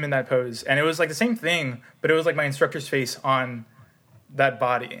portrait of him in that pose, and it was like the same thing, but it was like my instructor's face on that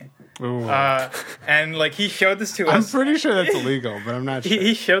body. And like he showed this to us. I'm pretty sure that's illegal, but I'm not sure.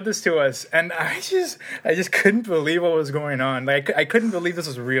 He showed this to us, and I just couldn't believe what was going on. Like I couldn't believe this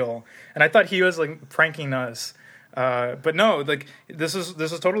was real, and I thought he was like pranking us. But no, like this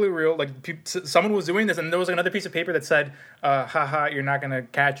is totally real. Like someone was doing this, and there was another piece of paper that said, "Haha, you're not gonna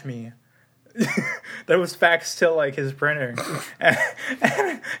catch me." That was faxed to like his printer.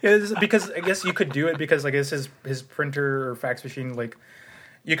 Because I guess you could do it because I guess his printer or fax machine, like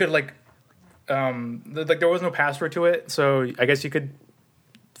you could like like there was no password to it, so I guess you could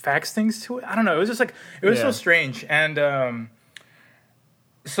fax things to it. I don't know. It was just like it was so strange. And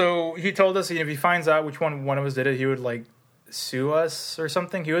so he told us if he finds out which one of us did it, he would like sue us or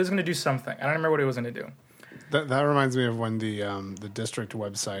something. He was going to do something. I don't remember what he was going to do. That reminds me of when the district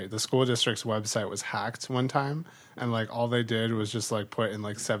website, the school district's website was hacked one time, and like all they did was just like put in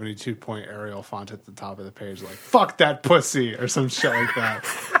like 72-point Arial font at the top of the page, like "fuck that pussy" or some shit like that.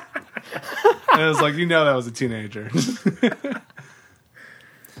 And it was like, that was a teenager.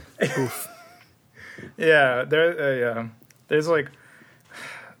 Oof. Yeah, there's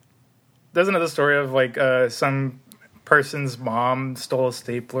another story of like some person's mom stole a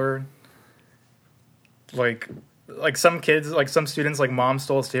stapler. Like some kids, like some students, like mom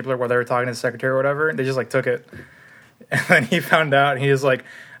stole a stapler while they were talking to the secretary or whatever. And they just like took it, and then he found out. And he was like,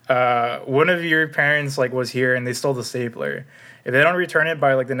 one of your parents like was here and they stole the stapler. if they don't return it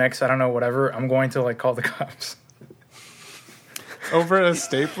by like the next, I don't know, whatever, I'm going to like call the cops. Over a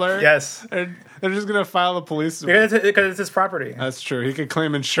stapler? Yes. They're just going to file the police. Because it's his property. That's true. He could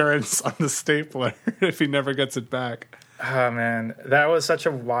claim insurance on the stapler if he never gets it back. Oh, man. That was such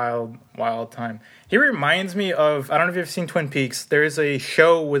a wild, wild time. He reminds me of, I don't know if you've seen Twin Peaks. There's a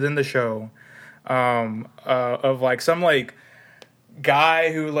show within the show of like some like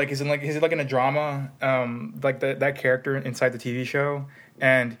guy who like is in like, he's like in a drama, like that character inside the TV show.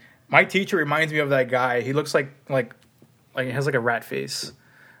 And my teacher reminds me of that guy. He looks like he has like a rat face.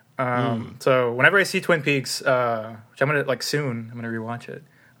 So whenever I see Twin Peaks, which I'm gonna like soon, I'm gonna rewatch it.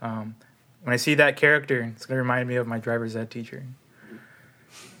 When I see that character, it's gonna remind me of my driver's ed teacher.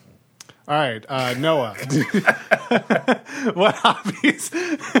 All right, Noah. What hobbies?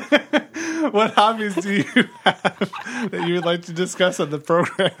 What hobbies do you have that you would like to discuss on the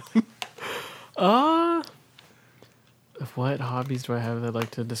program? What hobbies do I have that I'd like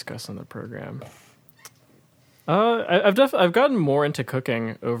to discuss on the program? I've gotten more into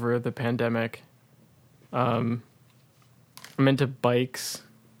cooking over the pandemic. I'm into bikes.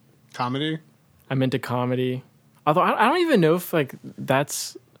 Comedy? I'm into comedy. Although I don't even know if like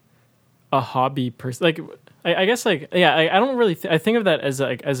that's a hobby like I guess like yeah I don't really I think of that as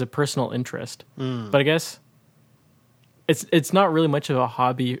a personal interest. But I guess it's not really much of a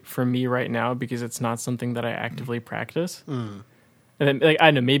hobby for me right now because it's not something that I actively practice. And then like I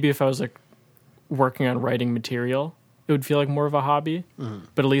don't know, maybe if I was like working on writing material, it would feel like more of a hobby.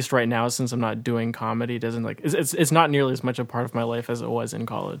 But at least right now, since I'm not doing comedy, it doesn't like it's not nearly as much a part of my life as it was in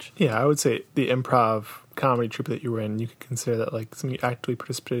college. Yeah, I would say the improv comedy troupe that you were in, you could consider that like something you actively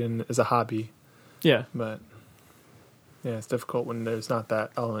participated in as a hobby. Yeah, but yeah, it's difficult when there's not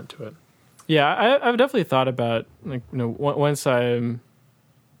that element to it. Yeah, I've definitely thought about like once I'm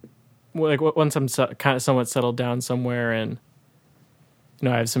kind of somewhat settled down somewhere and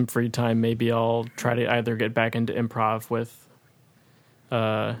I have some free time, maybe I'll try to either get back into improv with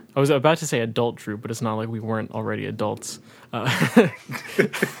I was about to say adult troupe, but it's not like we weren't already adults.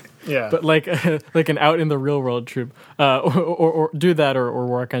 Yeah, but like an out in the real world troupe, or do that, or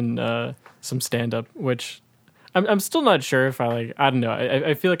work on some stand up, which I'm still not sure if I don't know.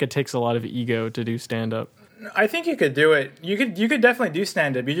 I feel like it takes a lot of ego to do stand up. I think you could do it. You could definitely do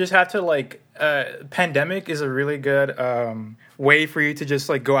stand up. You just have to pandemic is a really good way for you to just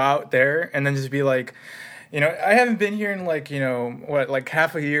like go out there and then just be like, I haven't been here in like like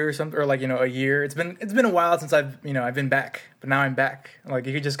half a year or something, or like a year. It's been a while since I've been back, but now I'm back. Like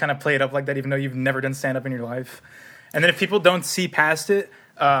you could just kind of play it up like that, even though you've never done stand up in your life. And then if people don't see past it,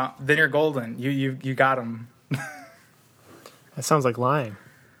 then you're golden. You got them. That sounds like lying.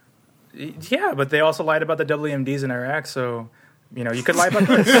 Yeah, but they also lied about the WMDs in Iraq, so you could lie about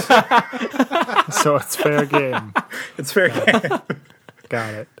this. So it's fair game. It's fair game.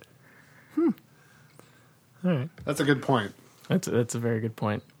 Got it. All right, That's a good point. That's a very good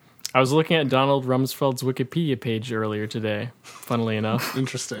point. I was looking at Donald Rumsfeld's Wikipedia page earlier today. Funnily enough,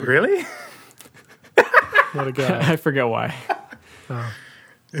 Interesting. Really? what a guy. I forget why. Oh.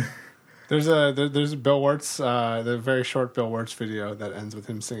 There's a Bill Wirtz, the very short Bill Wirtz video that ends with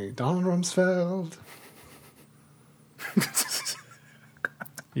him singing Donald Rumsfeld.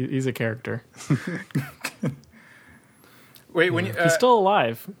 He's a character. Wait, when you He's still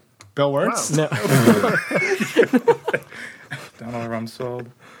alive. Bill Wirtz? No. Donald Rumsfeld.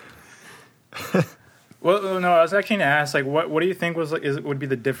 Well, no, I was actually going to ask, like, what do you think would be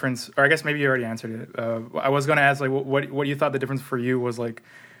the difference? Or I guess maybe you already answered it. I was going to ask, like, what you thought the difference for you was, like,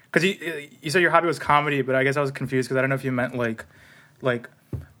 because you said your hobby was comedy, but I guess I was confused because I don't know if you meant like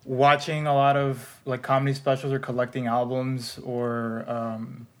watching a lot of like comedy specials or collecting albums or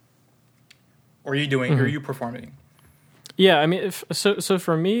are you performing? Yeah, I mean, so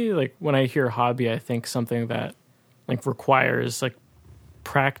for me, like when I hear hobby, I think something that like requires like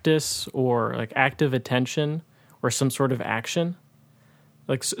practice or like active attention or some sort of action.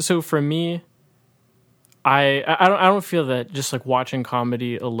 Like so for me, I don't feel that just like watching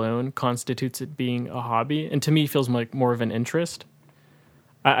comedy alone constitutes it being a hobby, and to me, it feels like more of an interest.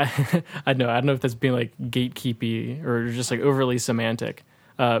 I don't know if that's being like gatekeepy or just like overly semantic,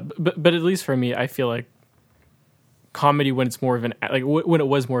 but at least for me, I feel like comedy when it's more of an like when it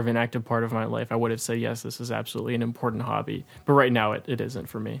was more of an active part of my life, I would have said yes, this is absolutely an important hobby. But right now, it isn't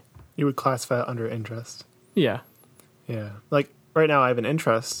for me. You would classify it under interest. Yeah. Like right now, I have an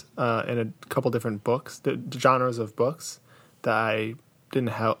interest in a couple different books, the genres of books that I didn't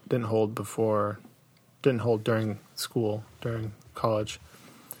hold during school, during college.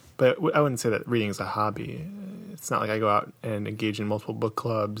 But I wouldn't say that reading is a hobby. It's not like I go out and engage in multiple book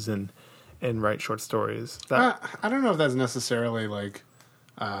clubs and and write short stories. I don't know if that's necessarily like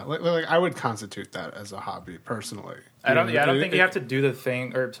I would constitute that as a hobby personally. I don't think you have to do the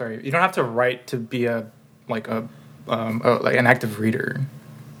thing, or sorry, you don't have to write to be like an active reader.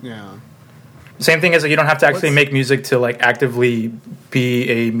 Yeah. Same thing as you don't have to actually make music to like actively be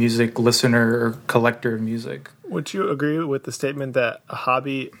a music listener or collector of music. Would you agree with the statement that a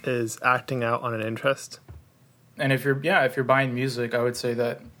hobby is acting out on an interest? And if you're buying music, I would say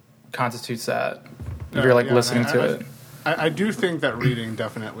that constitutes that. If you're listening to it. I do think that reading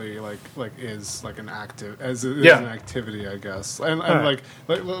definitely like is like an active an activity, I guess, and like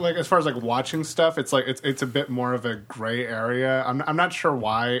as far as like watching stuff, it's like it's a bit more of a gray area. I'm not sure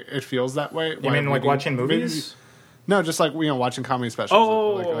why it feels that way. You mean like watching movies? No, just like watching comedy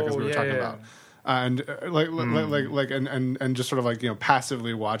specials. Like as we were talking about. And and just sort of like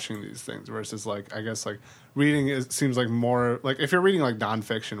passively watching these things versus like I guess like reading seems like more like if you're reading like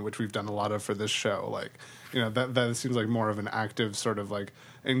nonfiction, which we've done a lot of for this show, like that seems like more of an active sort of like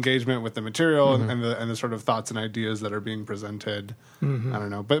engagement with the material and the sort of thoughts and ideas that are being presented. I don't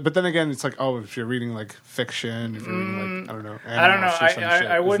know, but then again, it's like if you're reading like fiction, if you're reading like I don't know.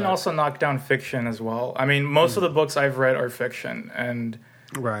 I wouldn't also knock down fiction as well. I mean, most of the books I've read are fiction, and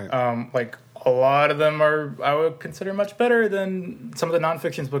like. A lot of them I would consider much better than some of the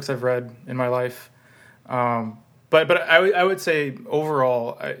nonfiction books I've read in my life. But I would say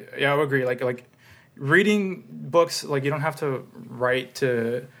overall, I would agree. Like reading books, like you don't have to write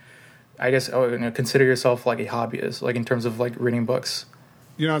to, I guess, consider yourself like a hobbyist, like in terms of like reading books.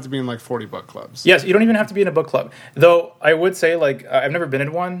 You don't have to be in like 40 book clubs. Yes, you don't even have to be in a book club. Though I would say like I've never been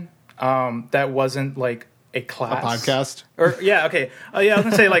in one that wasn't like a class. A podcast? Or okay. I was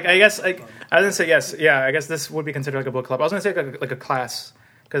gonna say I guess I guess this would be considered like a book club. I was gonna say like a class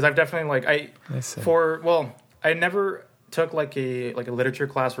because I've definitely I never took like a literature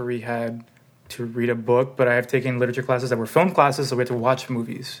class where we had to read a book, but I have taken literature classes that were film classes, so we had to watch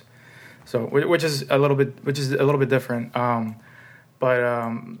movies. So which is a little bit different. But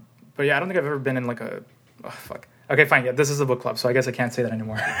yeah, I don't think I've ever been in like a fuck. Okay, fine. Yeah, this is a book club, so I guess I can't say that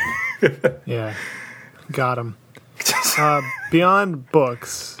anymore. Yeah. Got him. Beyond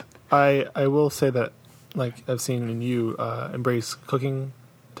books, I will say that like I've seen you embrace cooking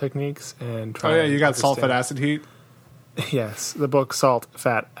techniques and try. Oh yeah, you got salt, fat, acid, heat. Yes, the book Salt,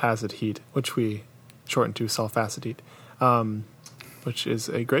 Fat, Acid, Heat, which we shortened to Salt, Acid, Heat, which is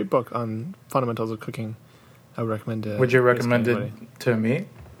a great book on fundamentals of cooking. I would recommend it. Would you recommend it to me?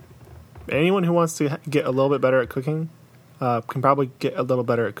 Anyone who wants to get a little bit better at cooking can probably get a little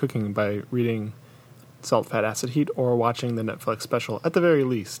better at cooking by reading Salt, Fat, Acid, Heat, or watching the Netflix special, at the very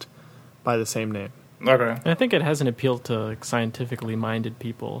least, by the same name. Okay. I think it has an appeal to like, scientifically minded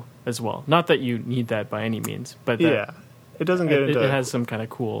people as well. Not that you need that by any means, but that it doesn't get into. It has some kind of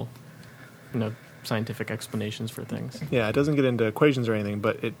cool, scientific explanations for things. Yeah, it doesn't get into equations or anything,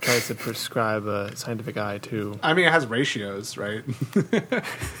 but it tries to prescribe a scientific eye to. I mean, it has ratios, right? Yeah,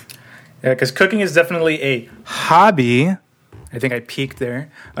 because cooking is definitely a hobby. I think I peaked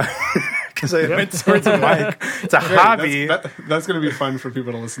there. Because I went towards the mic. It's a hobby. That's going to be fun for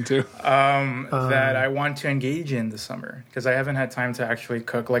people to listen to. That I want to engage in this summer. Because I haven't had time to actually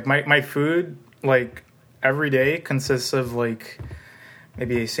cook. Like, my food, like, every day consists of, like,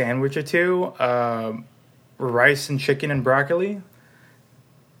 maybe a sandwich or two, rice and chicken and broccoli.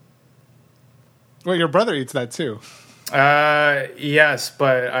 Well, your brother eats that, too. Yes,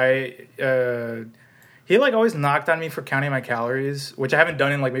 but he like always knocked on me for counting my calories, which I haven't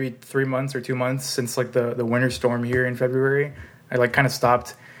done in like maybe 3 months or 2 months since like the winter storm here in February. I like kind of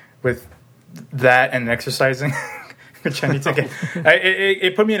stopped with that and exercising, which I need to get.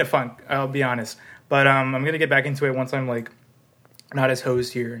 It put me in a funk, I'll be honest. But I'm gonna get back into it once I'm like not as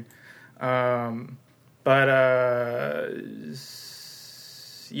host here.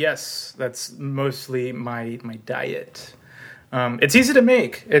 Yes, that's mostly my diet. It's easy to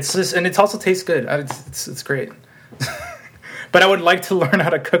make. It's just, and it also tastes good. It's great. But I would like to learn how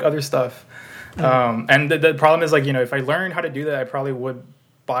to cook other stuff. And the problem is like, if I learned how to do that, I probably would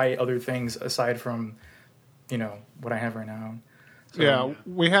buy other things aside from, what I have right now. So, yeah,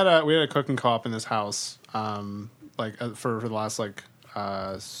 we had a cooking co-op in this house, for the last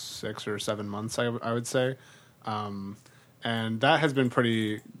 6 or 7 months, I would say. And that has been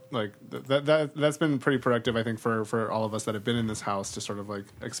pretty that's been pretty productive, I think, for all of us that have been in this house to sort of like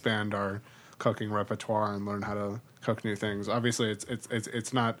expand our cooking repertoire and learn how to cook new things. Obviously,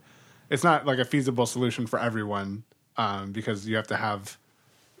 it's not like a feasible solution for everyone because you have to have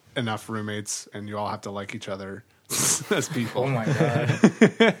enough roommates and you all have to like each other as people. Oh my god!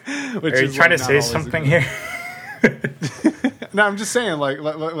 Are you trying to say something here? No, I'm just saying, like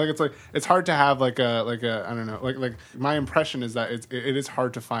it's hard to have like a I don't know, like my impression is that it is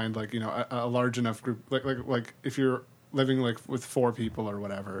hard to find like, you know, a large enough group, like if you're living like with 4 people or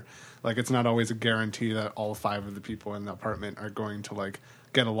whatever, like it's not always a guarantee that all 5 of the people in the apartment are going to like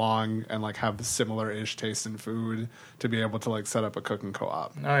get along and like have the similar-ish taste in food to be able to like set up a cooking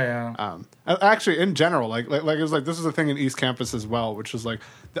co-op. Oh yeah. Actually, in general, like it was like this was a thing in East Campus as well, which was like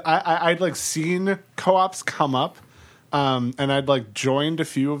I'd like seen co-ops come up, and I'd like joined a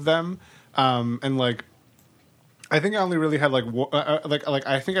few of them, and like I think I only really had like like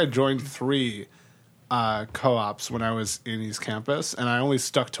I think I joined 3 co-ops when I was in East Campus, and I only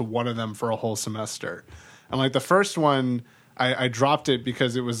stuck to one of them for a whole semester. And like the first one, I dropped it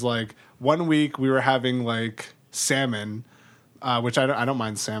because it was like one week we were having like salmon, which I don't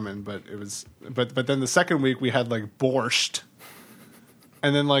mind salmon, but it was but then the second week we had like borscht,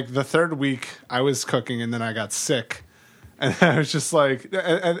 and then like the third week I was cooking and then I got sick. And I was just like,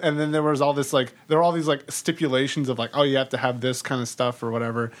 and then there was all this like, there were all these like stipulations of like, oh, you have to have this kind of stuff or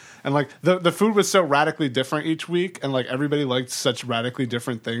whatever. And like the food was so radically different each week, and like everybody liked such radically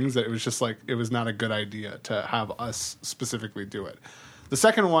different things that it was just like, it was not a good idea to have us specifically do it. The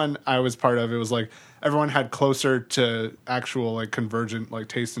second one I was part of, it was like everyone had closer to actual like convergent like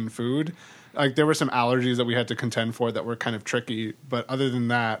taste in food. Like there were some allergies that we had to contend for that were kind of tricky, but other than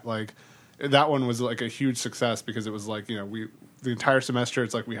that, like. That one was like a huge success because it was like, you know, the entire semester,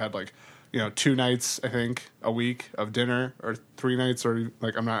 it's like we had like, you know, 2 nights, I think, a week of dinner, or 3 nights, or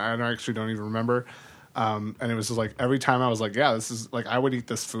like, I actually don't even remember. And it was just like, every time I was like, yeah, this is like, I would eat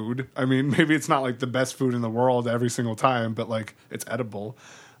this food. I mean, maybe it's not like the best food in the world every single time, but like it's edible.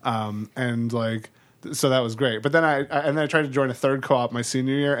 And like, so that was great. But then I tried to join a third co-op my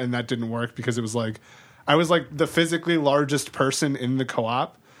senior year, and that didn't work because it was like, I was like the physically largest person in the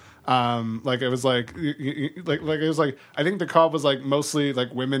co-op. Like it was like it was like I think the co-op was like mostly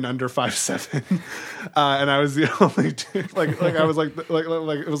like women under 5'7", and I was the only dude. Like I was like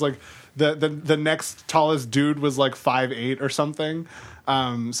it was like the next tallest dude was like 5'8" or something.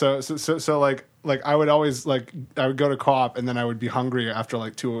 So like I would always like I would go to co-op and then I would be hungry after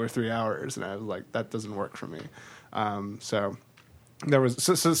like 2 or 3 hours, and I was like, that doesn't work for me. So there was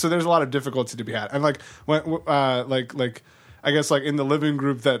so there's a lot of difficulty to be had, and like when like. I guess like in the living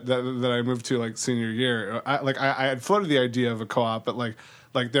group that I moved to like senior year, I had floated the idea of a co-op, but like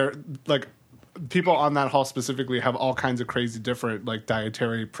there like people on that hall specifically have all kinds of crazy different like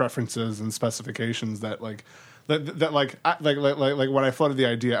dietary preferences and specifications that like when I floated the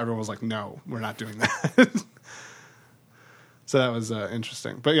idea, everyone was like, no, we're not doing that. So that was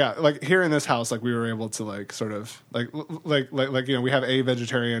interesting. But yeah, like here in this house, like we were able to like sort of like you know, we have a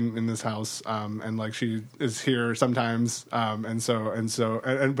vegetarian in this house, and like she is here sometimes,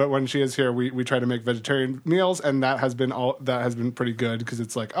 but when she is here, we try to make vegetarian meals, and that has been pretty good because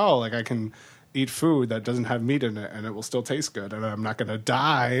it's like, oh, like I can eat food that doesn't have meat in it and it will still taste good and I'm not gonna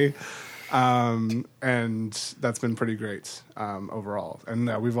die. And that's been pretty great overall. And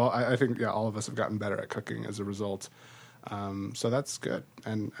I think all of us have gotten better at cooking as a result. So that's good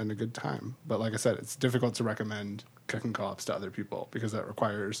and a good time. But like I said, it's difficult to recommend cooking co-ops to other people because that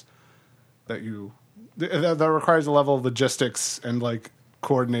requires that requires a level of logistics and like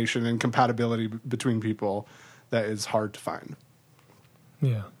coordination and compatibility between people that is hard to find.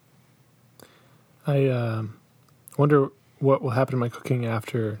 Yeah. I wonder what will happen to my cooking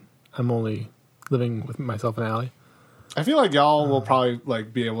after I'm only living with myself and Allie. I feel like y'all will probably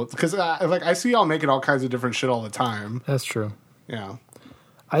like be able to, because like I see y'all making all kinds of different shit all the time. That's true. Yeah,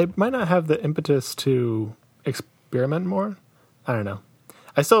 I might not have the impetus to experiment more. I don't know.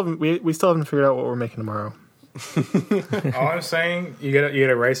 We still haven't figured out what we're making tomorrow. All I'm saying, you get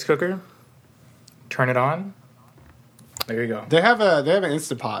a rice cooker, turn it on. There you go. They have an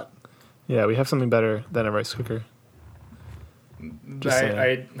Instant Pot. Yeah, we have something better than a rice cooker.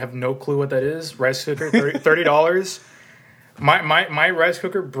 I have no clue what that is. Rice cooker, $30. My rice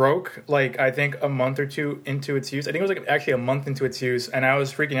cooker broke like I think a month or two into its use. I think it was like actually a month into its use, and I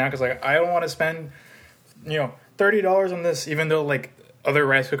was freaking out because like I don't want to spend $30 on this, even though like other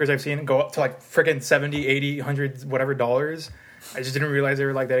rice cookers I've seen go up to like freaking $70, $80, $100 whatever dollars. I just didn't realize they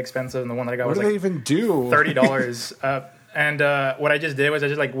were like that expensive, and the one that I got was like they even do $30. And what I just did was I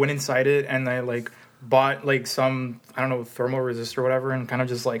just like went inside it and I like bought like some, I don't know, thermal resistor or whatever, and kind of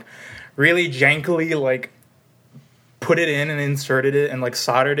just like really jankily like put it in and inserted it and like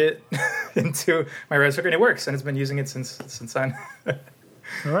soldered it into my rice cooker, and it works, and it's been using it since then.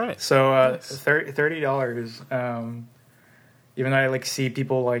 All right. So nice. $30. Even though I like see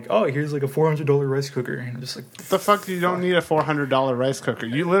people like, oh, here's like a $400 rice cooker, and I'm just like, The fuck, you don't need a $400 rice cooker.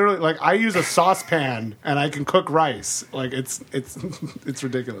 You literally, like, I use a saucepan and I can cook rice. Like, it's it's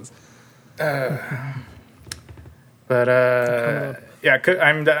ridiculous. Yeah,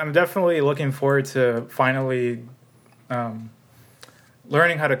 I'm definitely looking forward to finally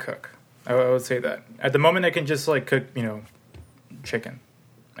learning how to cook. I would say that. At the moment, I can just like cook, chicken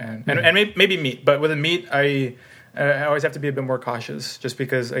and maybe meat. But with the meat, I always have to be a bit more cautious, just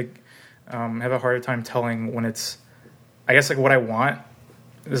because I have a harder time telling when it's, I guess, like what I want.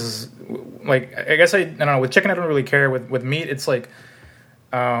 This is like, I guess I don't know. With chicken, I don't really care. With meat, it's like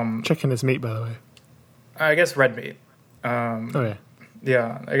Chicken is meat, by the way. I guess red meat. Okay.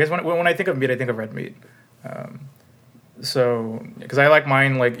 Yeah, I guess when I think of meat, I think of red meat. So, because I like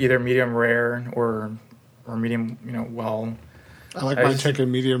mine like either medium rare or medium, well. I like my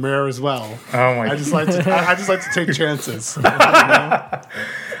chicken medium rare as well. Oh my! I just like to take chances. I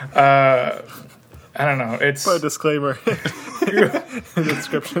don't know. It's Put a disclaimer in the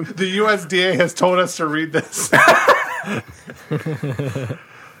description. The USDA has told us to read this.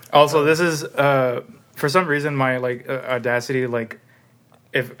 also, this is for some reason my like Audacity, like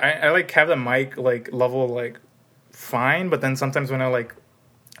if I like have the mic like level like fine, but then sometimes when I like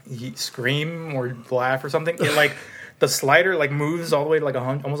scream or laugh or something, it like the slider like moves all the way to like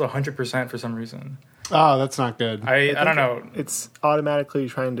almost 100% for some reason. Oh, that's not good. I don't know. It's automatically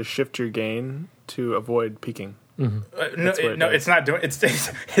trying to shift your gain to avoid peaking. It's not doing.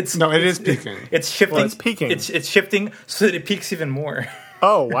 It's No, it is peaking. It's shifting. Well, it's peaking. It's shifting so that it peaks even more.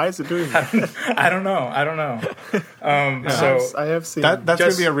 Oh, why is it doing that? I don't know. So I have seen That's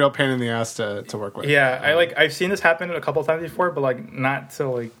gonna be a real pain in the ass to work with. yeah, I've seen this happen a couple of times before, but like not to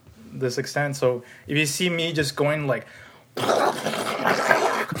like this extent. So if you see me just going like,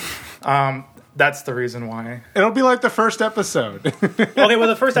 that's the reason why. It'll be like the first episode. Okay, well,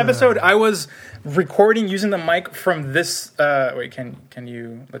 the first episode I was recording using the mic from this. Wait, can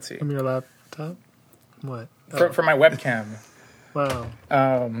you? Let's see. from your laptop. What? For my webcam. Wow.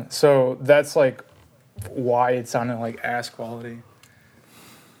 So that's like why it sounded like ass quality.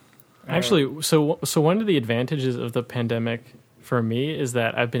 Actually, so one of the advantages of the pandemic for me is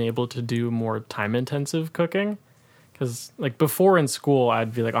that I've been able to do more time-intensive cooking. Because like before in school,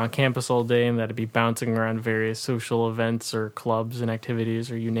 I'd be like on campus all day, and that'd be bouncing around various social events or clubs and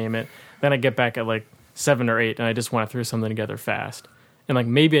activities or you name it. Then I get back at like 7 or 8, and I just want to throw something together fast. And like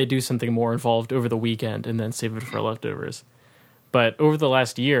maybe I do something more involved over the weekend and then save it for leftovers. But over the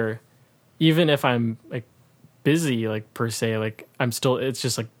last year, even if I'm like busy, like per se, like it's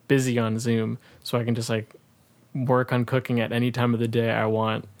just like busy on Zoom, so I can just like work on cooking at any time of the day I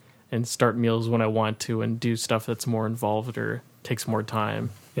want and start meals when I want to and do stuff that's more involved or takes more time.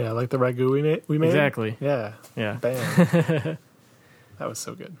 Yeah, like the ragu we made. Exactly. Yeah. Yeah. Bam. That was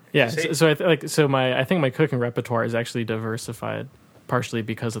so good. Yeah. So I think my cooking repertoire is actually diversified, partially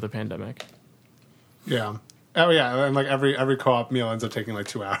because of the pandemic. Yeah. Oh yeah, and like every co-op meal ends up taking like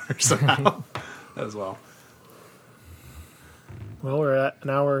 2 hours somehow as well. Well, we're at an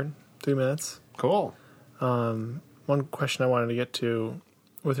hour, 3 minutes. Cool. One question I wanted to get to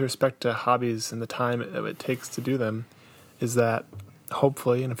with respect to hobbies and the time that it takes to do them is that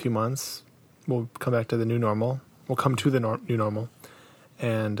hopefully in a few months we'll come back to the new normal. We'll come to the new normal.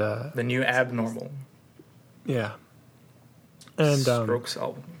 And The new abnormal. yeah. And Strokes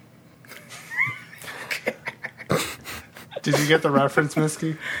album. Did you get the reference,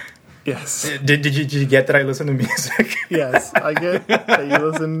 Misky? yes. Did you get that I listen to music? Yes, I get that you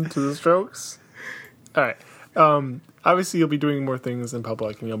listen to the Strokes. All right. Obviously, you'll be doing more things in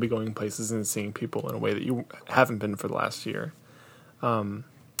public, and you'll be going places and seeing people in a way that you haven't been for the last year.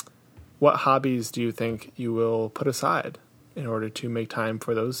 What hobbies do you think you will put aside in order to make time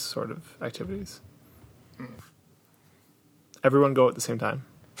for those sort of activities? Everyone go at the same time.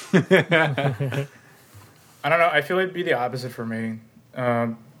 I don't know. I feel it'd be the opposite for me.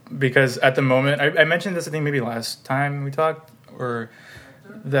 Because at the moment, I mentioned this, I think maybe last time we talked, or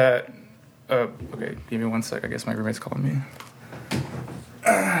that, okay, give me 1 sec. I guess my roommate's calling me.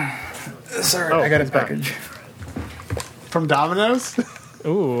 Sorry, I got his package. From Domino's?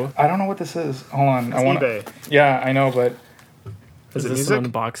 Ooh. I don't know what this is. Hold on. It's eBay. Yeah, I know, but. Is it this music?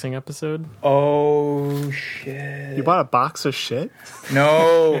 an unboxing episode? Oh, shit. You bought a box of shit?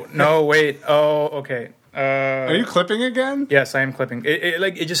 No, wait. Oh, okay. Are you clipping again? Yes, I am clipping.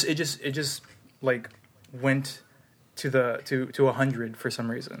 It just like went to 100 for some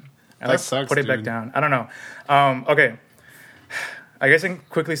reason. I That like sucks, put it back dude. down. I don't know. Okay. I guess I can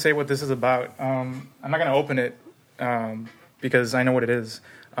quickly say what this is about. I'm not gonna open it because I know what it is.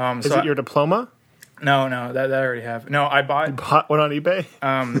 Is it your diploma? No, that I already have. No, I bought. You bought one on eBay?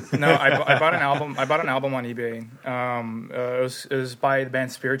 No, I bought an album. I bought an album on eBay. It was by the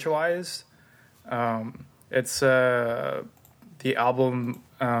band Spiritualized. It's the album.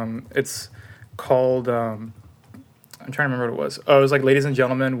 It's called. I'm trying to remember what it was. Oh, it was like "Ladies and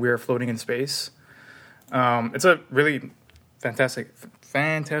Gentlemen, We Are Floating in Space." It's a really fantastic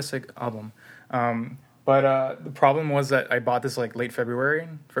album. But the problem was that I bought this like late February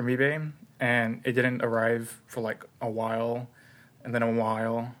from eBay, and it didn't arrive for like a while, and then a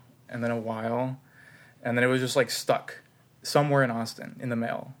while, and then a while, and then it was just like stuck somewhere in Austin in the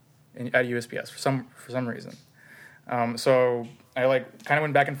mail at USPS for some reason. So I like kind of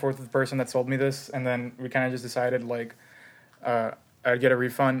went back and forth with the person that sold me this, and then we kind of just decided like I'd get a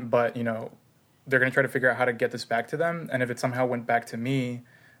refund, but you know they're gonna try to figure out how to get this back to them, and if it somehow went back to me,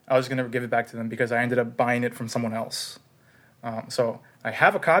 I was gonna give it back to them because I ended up buying it from someone else. So I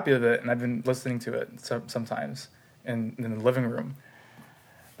have a copy of it, and I've been listening to it sometimes in the living room.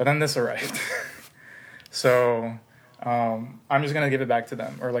 But then this arrived, so I'm just gonna give it back to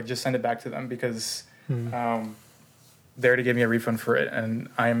them, or like just send it back to them because they're to give me a refund for it, and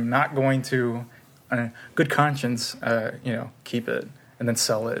I'm not going to, on good conscience, keep it and then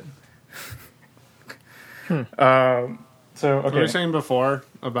sell it. So okay. What were you saying before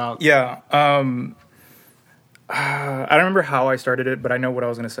about? Yeah. I don't remember how I started it, but I know what I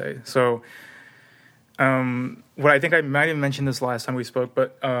was going to say. So, what I think I might have mentioned this last time we spoke,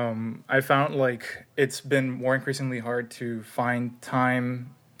 but I found like it's been more increasingly hard to find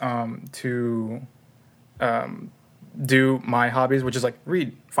time to do my hobbies, which is like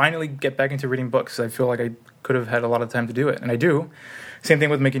read. Finally, get back into reading books. I feel like I could have had a lot of time to do it, and I do. Same thing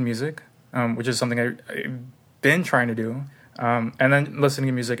with making music, which is something I've been trying to do. And then listening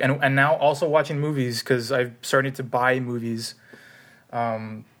to music, and now also watching movies, because I've started to buy movies,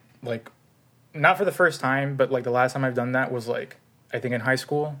 like not for the first time, but like the last time I've done that was like I think in high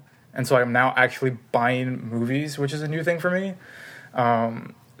school, and so I'm now actually buying movies, which is a new thing for me.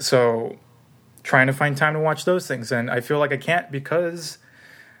 So trying to find time to watch those things, and I feel like I can't because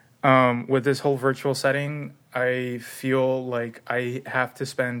with this whole virtual setting, I feel like I have to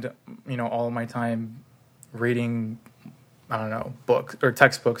spend all of my time reading. I don't know, books or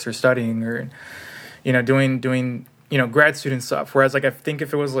textbooks or studying or, doing grad student stuff. Whereas like, I think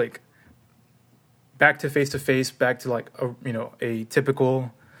if it was like back to face, back to like, a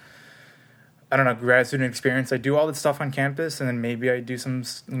typical, I don't know, grad student experience, I do all that stuff on campus and then maybe I do some,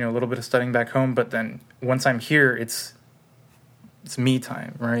 a little bit of studying back home. But then once I'm here, it's me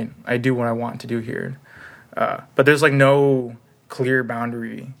time, right? I do what I want to do here. But there's like no clear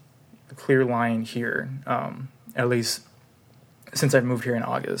boundary, clear line here, at least since I moved here in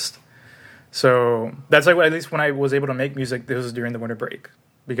August. So that's like, at least when I was able to make music, this was during the winter break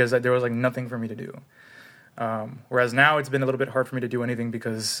because there was like nothing for me to do. Whereas now it's been a little bit hard for me to do anything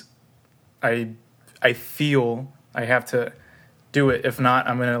because I feel I have to do it. If not,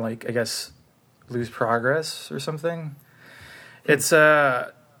 I'm going to like, I guess, lose progress or something. It's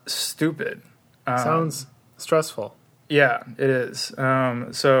stupid. Sounds stressful. Yeah, it is. And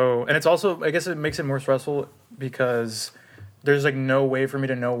it's also, I guess it makes it more stressful because there's like no way for me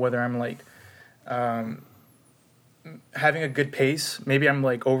to know whether I'm like having a good pace. Maybe I'm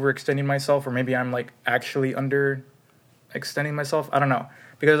like overextending myself, or maybe I'm like actually under extending myself. I don't know,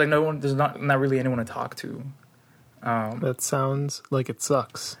 because like there's not really anyone to talk to. That sounds like it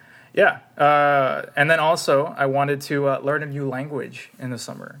sucks. Yeah, and then also I wanted to learn a new language in the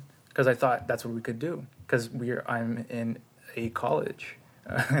summer because I thought that's what we could do because I'm in a college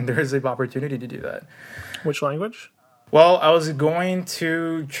and there is an opportunity to do that. Which language? Well, I was going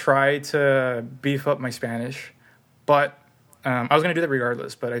to try to beef up my Spanish, but I was going to do that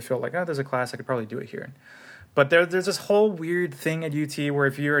regardless. But I feel like, there's a class, I could probably do it here. But there's this whole weird thing at UT where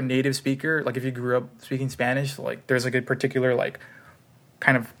if you're a native speaker, like if you grew up speaking Spanish, like there's like a particular like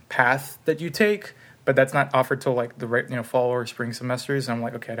kind of path that you take, but that's not offered till like the right fall or spring semesters. And I'm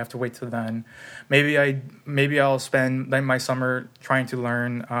like, okay, I'd have to wait till then. Maybe I'll spend like my summer trying to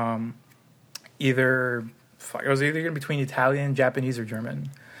learn I was either in between Italian, Japanese, or German.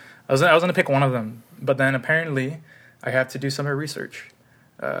 I was going to pick one of them, but then apparently I have to do some research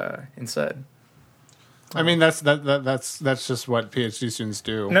instead. I mean, that's just what PhD students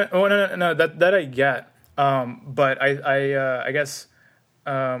do. No. That I get. But I guess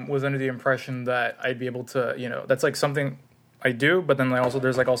was under the impression that I'd be able to, that's like something I do, but then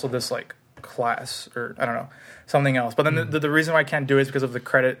there's also this like class or I don't know, something else. But then the reason why I can't do it is because of the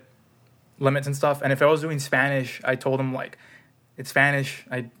credit limits and stuff. And if I was doing Spanish, I told them like, it's Spanish.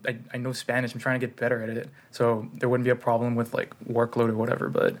 I know Spanish. I'm trying to get better at it. So there wouldn't be a problem with like workload or whatever.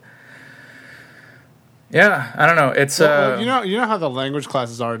 But Yeah, I don't know. It's Well, you know how the language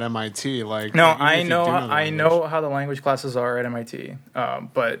classes are at MIT. Like, no, even I if you know do the I language. know how the language classes are at MIT.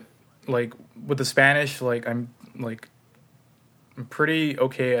 But like with the Spanish, I'm pretty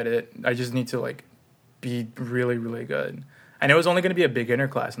okay at it. I just need to like be really, really good. I know it's only going to be a beginner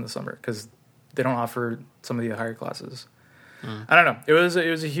class in the summer because they don't offer some of the higher classes. I don't know. It was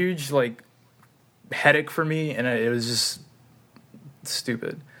a huge like headache for me, and it was just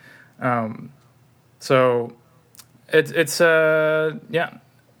stupid. So it's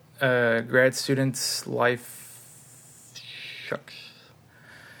grad student's life shucks.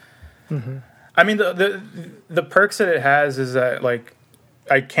 Mm-hmm. I mean the perks that it has is that like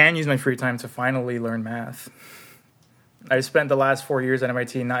I can use my free time to finally learn math. I spent the last 4 years at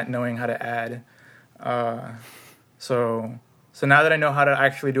MIT not knowing how to add. So now that I know how to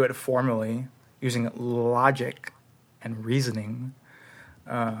actually do it formally using logic and reasoning,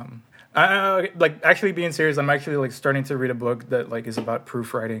 like actually being serious, I'm actually like starting to read a book that like is about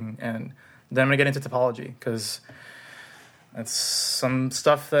proofwriting, and then I'm gonna get into topology because that's some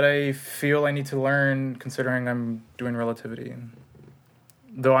stuff that I feel I need to learn considering I'm doing relativity,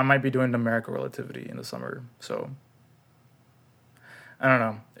 though I might be doing numerical relativity in the summer. So I don't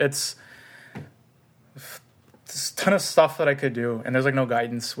know. It's a ton of stuff that I could do, and there's like no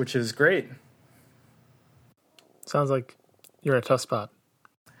guidance, which is great. Sounds like you're in a tough spot.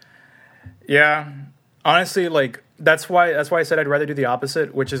 Yeah, honestly, like that's why I said I'd rather do the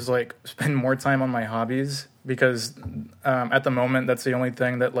opposite, which is like spend more time on my hobbies, because at the moment that's the only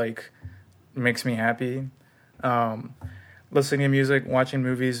thing that like makes me happy. Listening to music, watching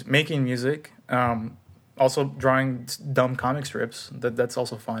movies, making music, also drawing dumb comic strips. That's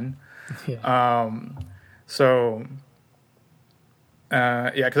also fun. Yeah. So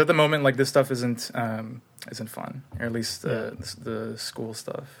because at the moment like this stuff isn't fun, or at least the school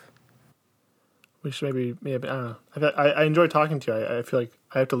stuff. We should maybe I don't know. I enjoy talking to you. I feel like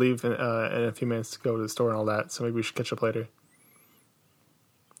I have to leave in a few minutes to go to the store and all that, so maybe we should catch up later.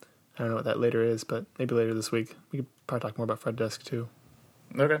 I don't know what that later is, but maybe later this week. We could probably talk more about Fred Desk too.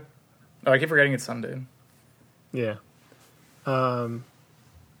 Okay. Oh, I keep forgetting it's Sunday. Yeah.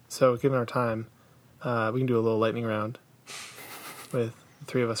 So given our time, we can do a little lightning round with the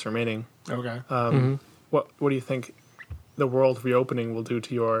three of us remaining. Okay. What do you think the world reopening will do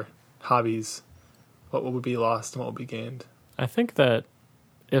to your hobbies? What will be lost and what will be gained? I think that,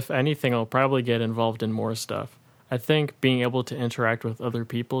 if anything, I'll probably get involved in more stuff. I think being able to interact with other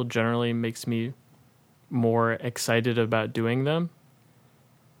people generally makes me more excited about doing them.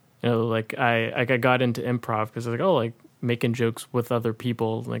 You know, like I got into improv because I was like, oh, like making jokes with other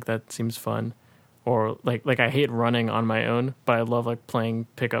people, like that seems fun. Or like I hate running on my own, but I love like playing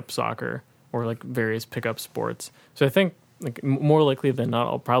pickup soccer or like various pickup sports. So I think like more likely than not,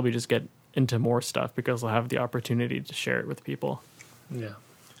 I'll probably just get into more stuff because I'll have the opportunity to share it with people. Yeah.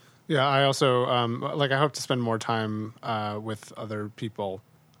 Yeah, I also I hope to spend more time with other people.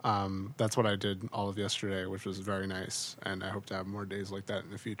 That's what I did all of yesterday, which was very nice, and I hope to have more days like that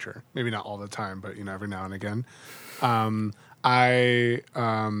in the future. Maybe not all the time, but every now and again. I'm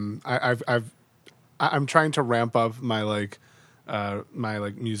trying to ramp up my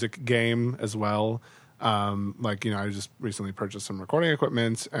music game as well. I just recently purchased some recording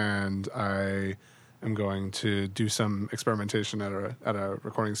equipment, and I am going to do some experimentation at a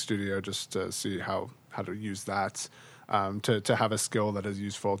recording studio just to see how to use that to have a skill that is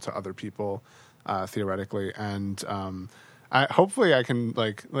useful to other people theoretically, and hopefully I can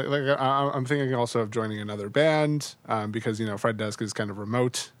I'm thinking also of joining another band because Fred Desk is kind of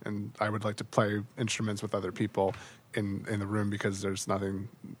remote, and I would like to play instruments with other people in the room because there's nothing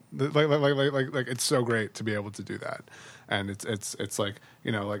like it's so great to be able to do that, and it's like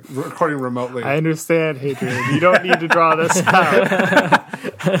recording remotely. I understand, Hadrian. You don't need to draw this out.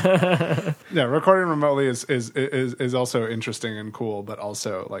 Yeah, recording remotely is also interesting and cool, but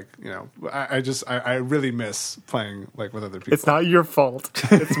also I really miss playing with other people. It's not your fault.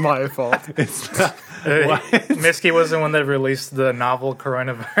 It's my fault. It's not. Misky was the one that released the novel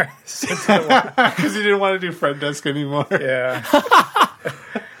Coronavirus because he didn't want to do Fred Desk anymore. Yeah.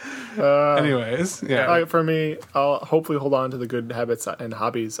 Anyways, yeah. For me, I'll hopefully hold on to the good habits and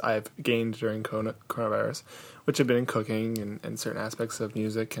hobbies I've gained during coronavirus, which have been in cooking and certain aspects of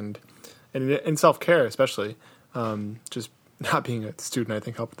music and in self-care, especially. Just not being a student, I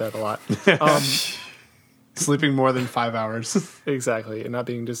think, helped with that a lot. Sleeping more than 5 hours. Exactly, and not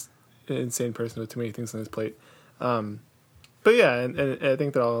being just an insane person with too many things on his plate. But yeah, and I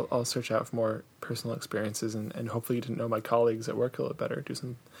think that I'll search out for more personal experiences and hopefully get to know my colleagues at work a little better, do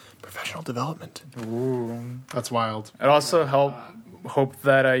some professional development. Ooh. That's wild. It also hope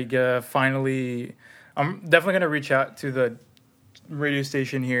that I finally I'm definitely going to reach out to the radio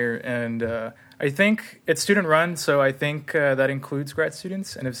station here, and I think it's student run, so I think that includes grad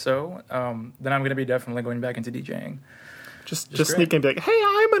students, and if so, then I'm going to be definitely going back into DJing. Just sneak in and be like, hey,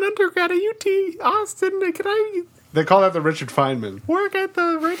 I'm an undergrad at UT Austin. Can I They call that the Richard Feynman. work at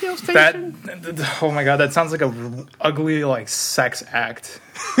the radio station? Oh my god, that sounds like a ugly like sex act.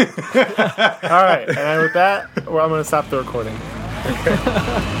 All right, and with that, I'm going to stop the recording.